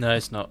 No,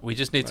 it's not. We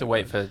just need to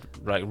wait for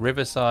like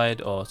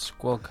Riverside or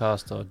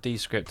Squadcast or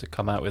Descript to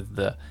come out with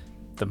the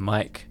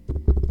mic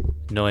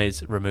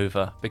noise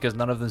remover, because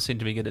none of them seem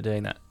to be good at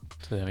doing that.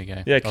 So there we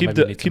go. Yeah, Or keep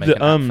maybe we need to keep make the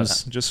an app for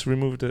ums. Just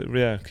remove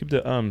keep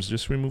the ums.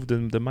 Just remove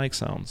the mic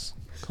sounds.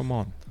 Come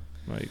on,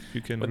 like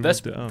you can But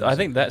remove the ums. I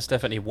think that's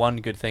definitely one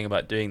good thing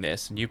about doing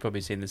this, and you've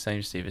probably seen the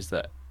same, Steve, is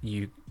that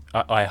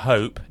I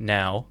hope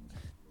now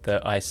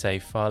that I say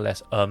far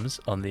less ums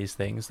on these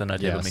things than I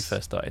did when we Yes.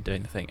 first started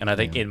doing the thing. And I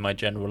think in my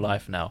general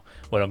life now,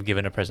 when I'm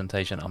giving a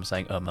presentation, I'm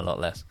saying a lot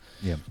less.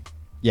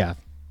 Yeah.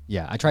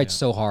 I tried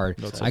so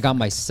hard. Lots I of got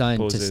my son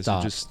to Pauses.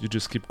 stop. You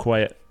just keep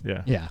quiet.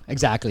 Yeah. Yeah,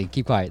 exactly.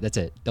 Keep quiet. That's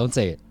it. Don't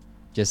say it.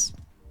 Just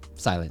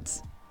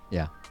silence.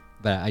 Yeah.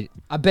 But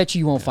I bet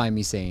you won't find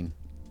me saying,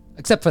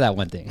 except for that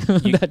one thing,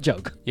 that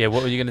joke. Yeah,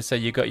 what were you going to say?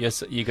 You got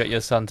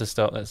your son to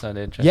stop. That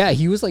sounded interesting. Yeah,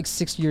 he was like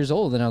 6 years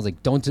old, and I was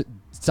like, "Don't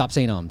stop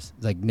saying ums."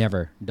 Like,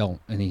 never, don't.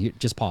 And he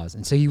just pause.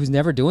 And so he was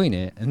never doing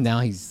it, and now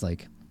he's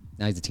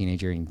a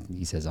teenager, and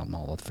he says all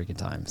the freaking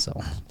time. So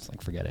it's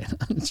like, forget it.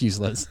 It's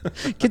useless.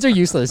 Kids are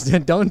useless.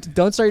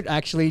 Don't start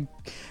actually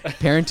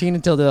parenting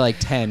until they're like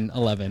 10,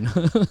 11.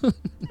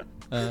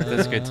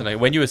 That's good to know.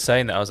 When you were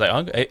saying that, I was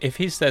like, if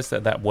he says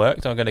that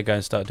worked, I'm going to go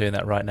and start doing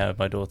that right now with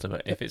my daughter.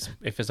 But if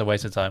it's a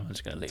waste of time, I'm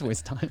just going to leave. It's a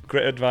waste of time.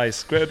 Great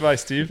advice,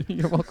 Steve.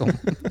 You're welcome.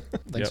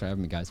 Thanks for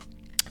having me, guys.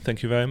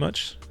 Thank you very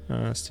much,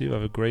 Steve.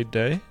 Have a great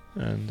day,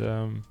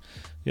 and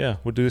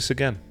we'll do this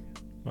again.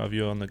 We'll have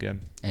you on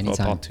again. Anytime.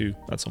 For part 2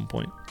 at some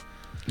point.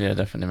 Yeah,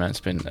 definitely, man.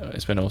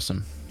 It's been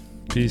awesome.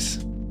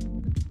 Peace.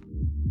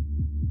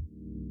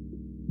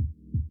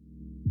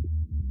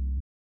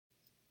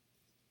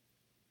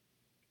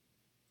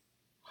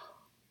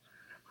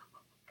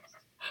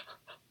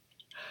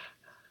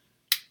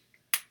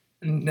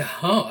 No,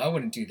 I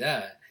wouldn't do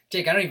that.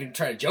 Jake, I don't even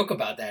try to joke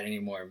about that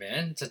anymore,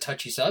 man. It's a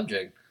touchy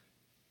subject.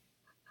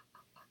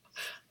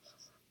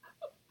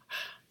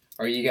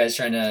 Are you guys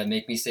trying to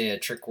make me say a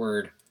trick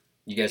word?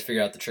 You guys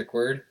figure out the trick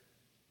word?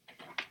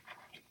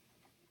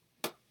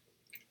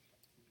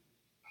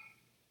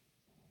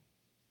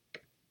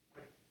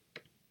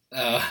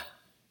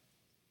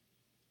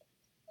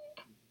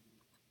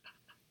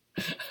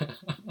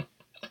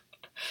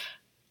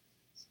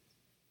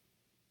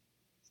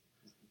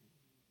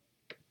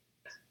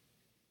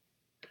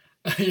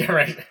 Yeah,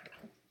 right.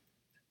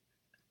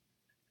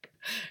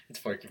 It's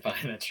porcupine,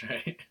 that's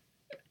right.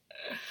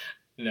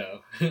 No.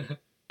 Nah,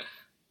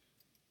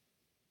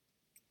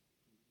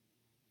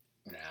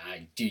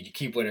 dude, you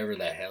keep whatever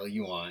the hell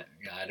you want.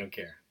 Yeah, I don't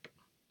care.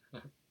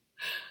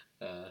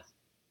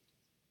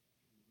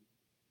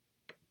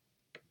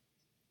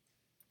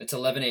 It's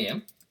 11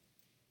 a.m.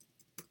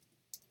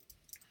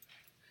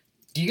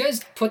 Do you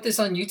guys put this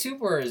on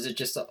YouTube or is it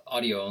just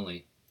audio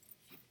only?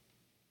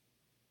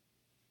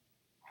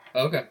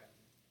 Okay.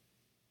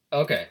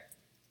 Okay.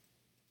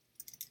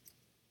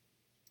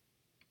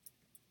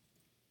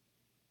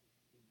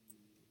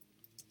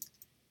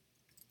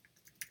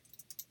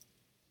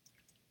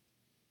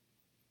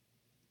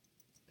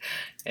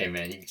 Hey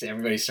man,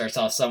 everybody starts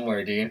off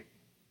somewhere, dude.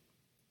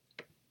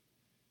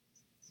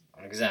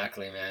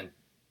 Exactly, man.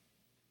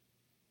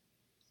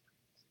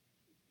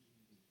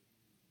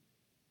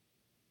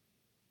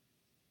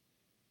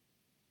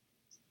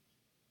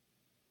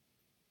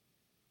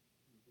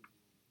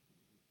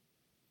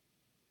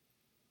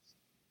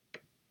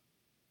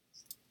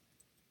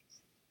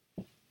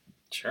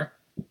 Sure.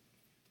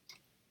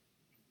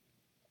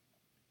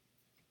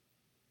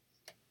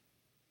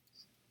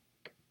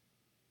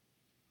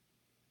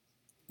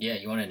 Yeah,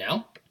 you want it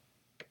now?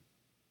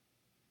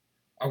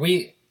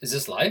 Is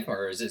this live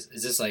or is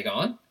this like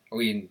on?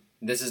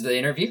 This is the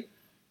interview?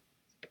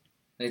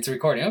 It's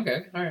recording.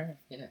 Okay. All right.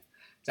 Yeah.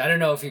 So I don't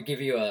know if it give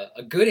you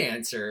a good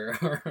answer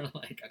or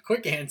like a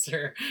quick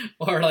answer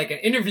or like an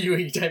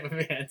interviewee type of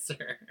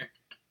answer.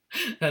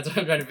 That's what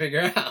I'm trying to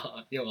figure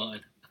out,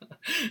 Johan.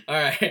 All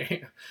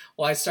right.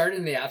 Well, I started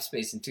in the app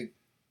space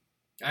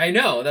I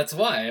know. That's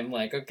why I'm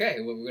like, okay,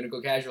 well, we're going to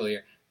go casual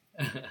here.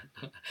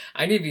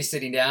 I need to be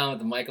sitting down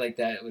with a mic like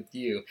that with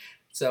you.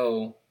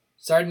 So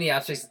started in the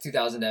app space in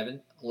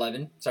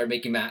 2011. Started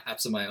making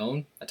apps of my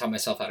own. I taught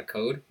myself how to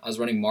code. I was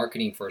running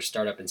marketing for a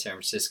startup in San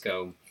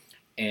Francisco.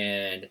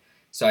 And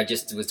so I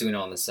just was doing it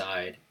on the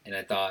side. And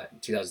I thought in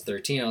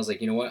 2013, I was like,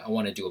 you know what? I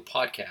want to do a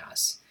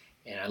podcast.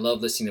 And I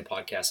love listening to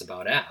podcasts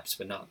about apps,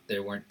 but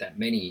there weren't that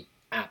many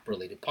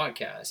app-related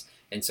podcasts.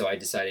 And so I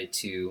decided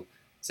to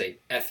say,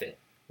 F it.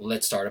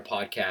 Let's start a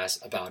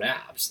podcast about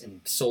apps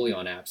and solely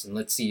on apps. And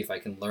let's see if I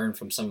can learn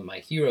from some of my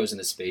heroes in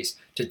the space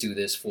to do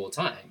this full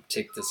time,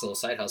 take this little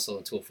side hustle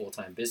into a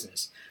full-time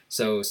business.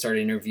 So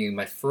started interviewing.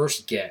 My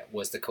first get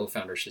was the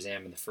co-founder of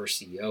Shazam and the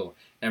first CEO.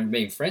 And I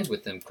remained friends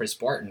with them, Chris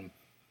Barton.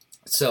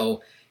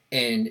 So,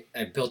 and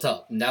I built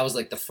up. And that was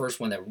like the first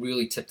one that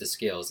really tipped the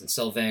scales. And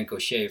Sylvain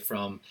Gaucher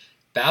from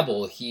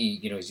Babbel,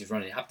 he was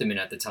running Optimin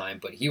at the time,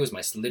 but he was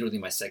literally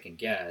my second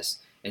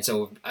guest. And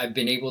so I've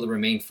been able to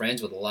remain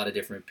friends with a lot of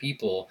different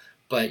people.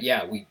 But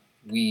yeah,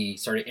 we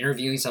started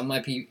interviewing some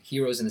of my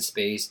heroes in the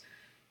space,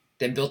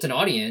 then built an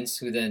audience,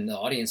 who then the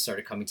audience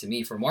started coming to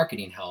me for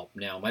marketing help.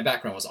 Now, my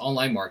background was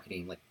online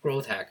marketing, like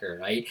growth hacker,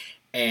 right?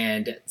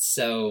 And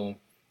so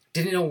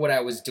didn't know what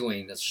I was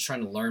doing. I was just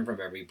trying to learn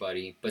from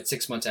everybody. But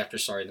 6 months after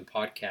starting the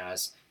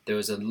podcast, there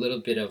was a little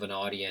bit of an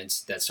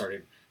audience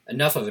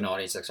enough of an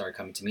audience that started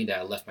coming to me that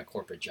I left my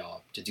corporate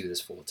job to do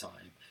this full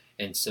time.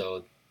 And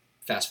so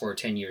fast forward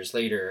 10 years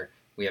later,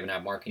 we have an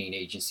app marketing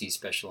agency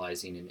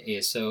specializing in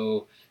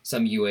ASO,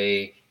 some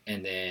UA,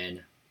 and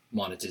then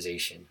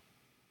monetization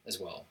as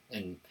well.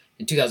 And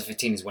in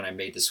 2015 is when I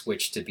made the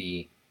switch to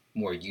be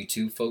more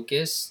YouTube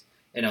focused.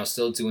 And I was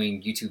still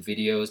doing YouTube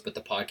videos, but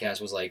the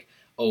podcast was like,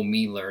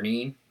 me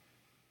learning.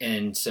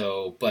 And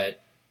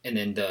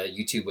then the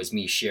YouTube was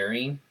me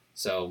sharing.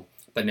 So,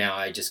 but now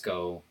I just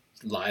go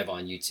live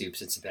on YouTube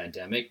since the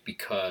pandemic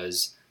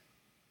because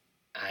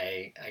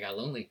I got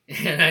lonely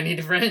and I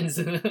needed friends.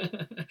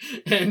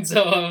 And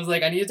so I was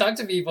like, I need to talk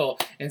to people.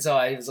 And so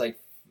I was like,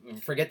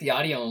 forget the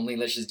audio only,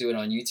 let's just do it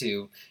on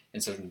YouTube.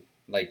 And so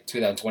like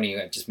 2020,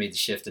 I just made the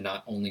shift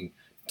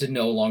to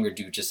no longer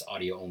do just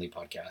audio only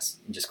podcasts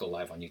and just go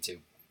live on YouTube.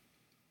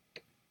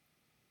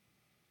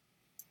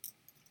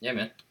 Yeah,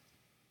 man.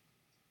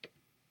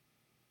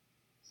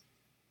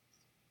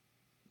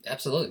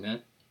 Absolutely,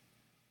 man.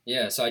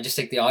 Yeah, so I just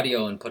take the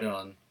audio and put it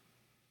on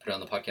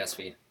the podcast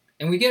feed.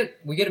 And we get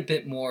a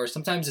bit more.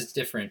 Sometimes it's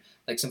different.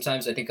 Like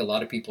sometimes I think a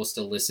lot of people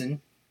still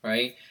listen,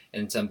 right?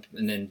 And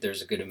then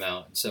there's a good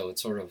amount. So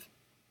it's sort of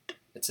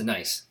it's a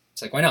nice.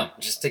 It's like why not?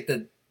 Just take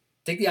the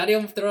audio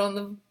and throw it on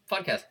the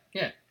podcast.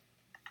 Yeah.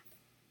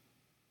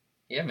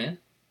 Yeah, man.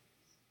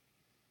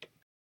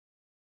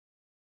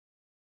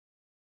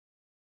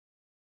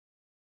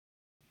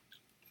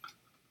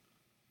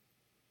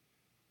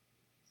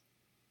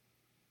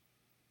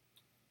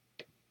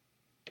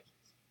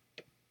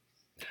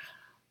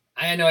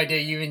 I had no idea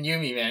you even knew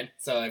me, man.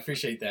 So I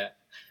appreciate that.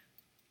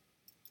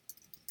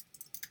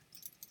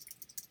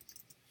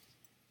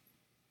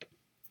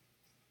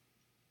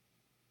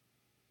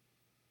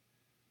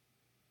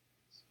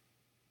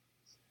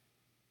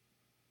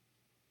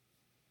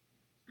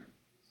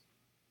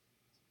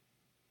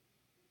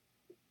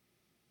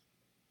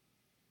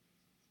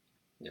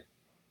 Yep.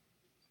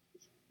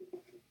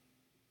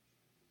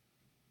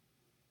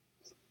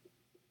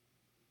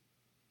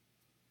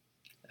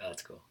 Oh,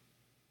 that's cool.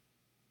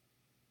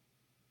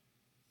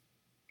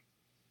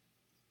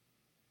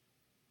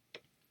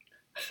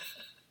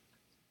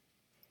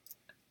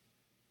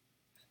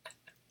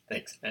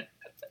 Thanks, man.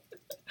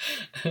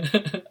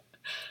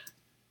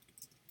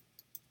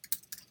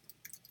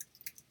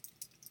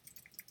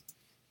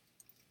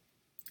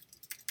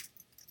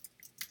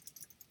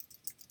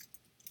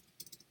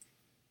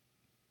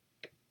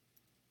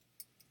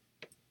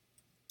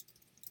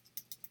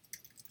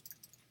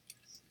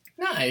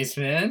 Nice,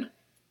 man.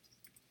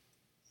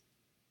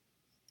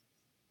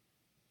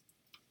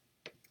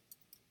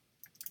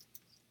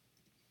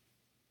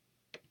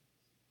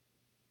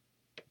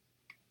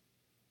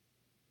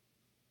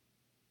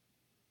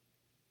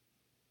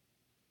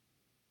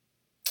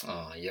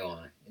 Oh,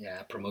 yo,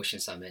 yeah, promotion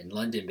summit in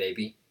London,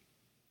 baby.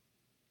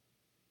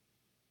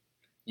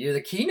 You're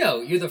the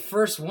keynote. You're the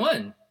first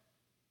one.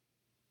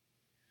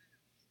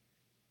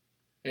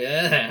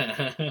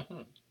 Yeah.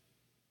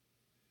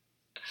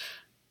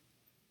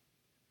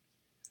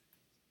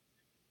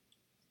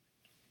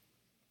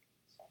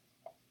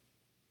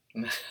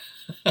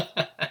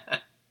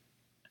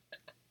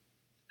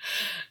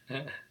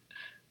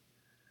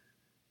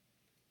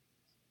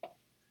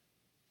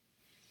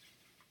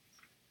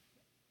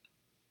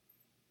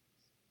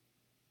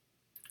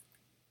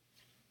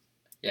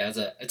 Yeah,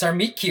 it's our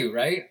meet cute,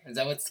 right? Is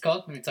that what it's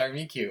called? It's our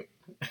meet cute.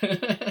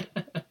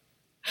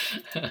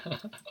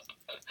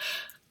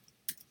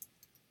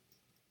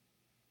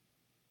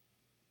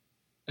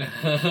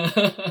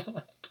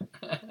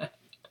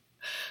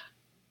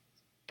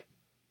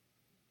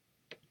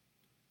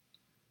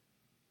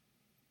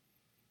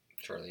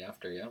 Shortly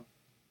after, yeah.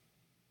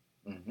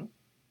 Mm-hmm.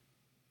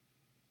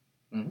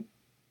 Mm-hmm.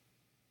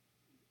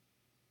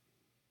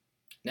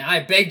 Now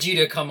I begged you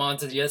to come on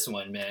to this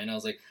one, man. I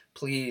was like,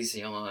 please,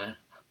 come on.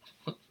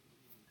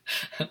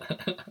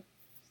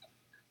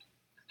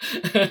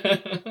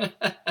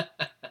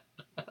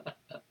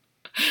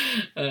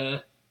 uh,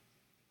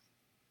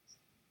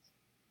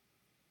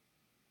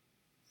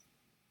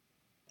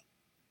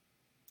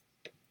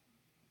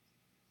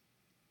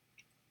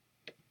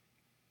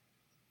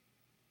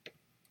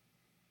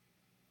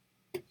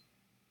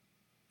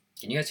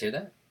 can you guys hear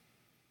that?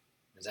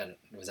 Was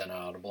that not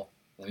audible?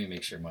 Let me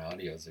make sure my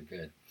audios are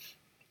good.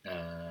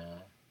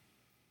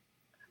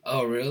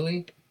 Oh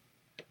really?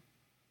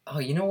 Oh,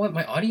 you know what?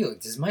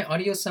 Does my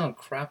audio sound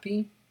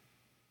crappy?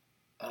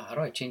 How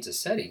do I change the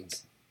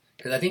settings?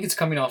 Because I think it's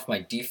coming off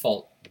my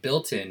default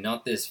built-in,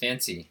 not this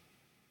fancy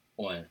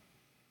one.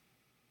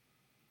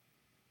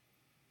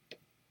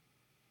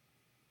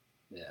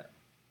 Yeah.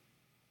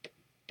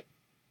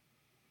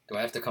 Do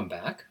I have to come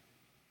back?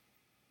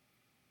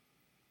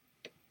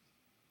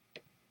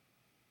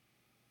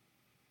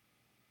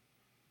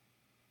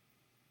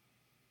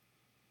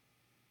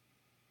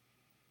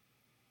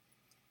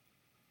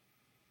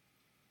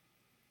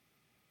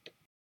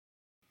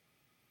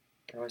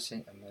 How do I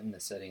say I'm in the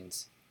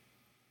settings?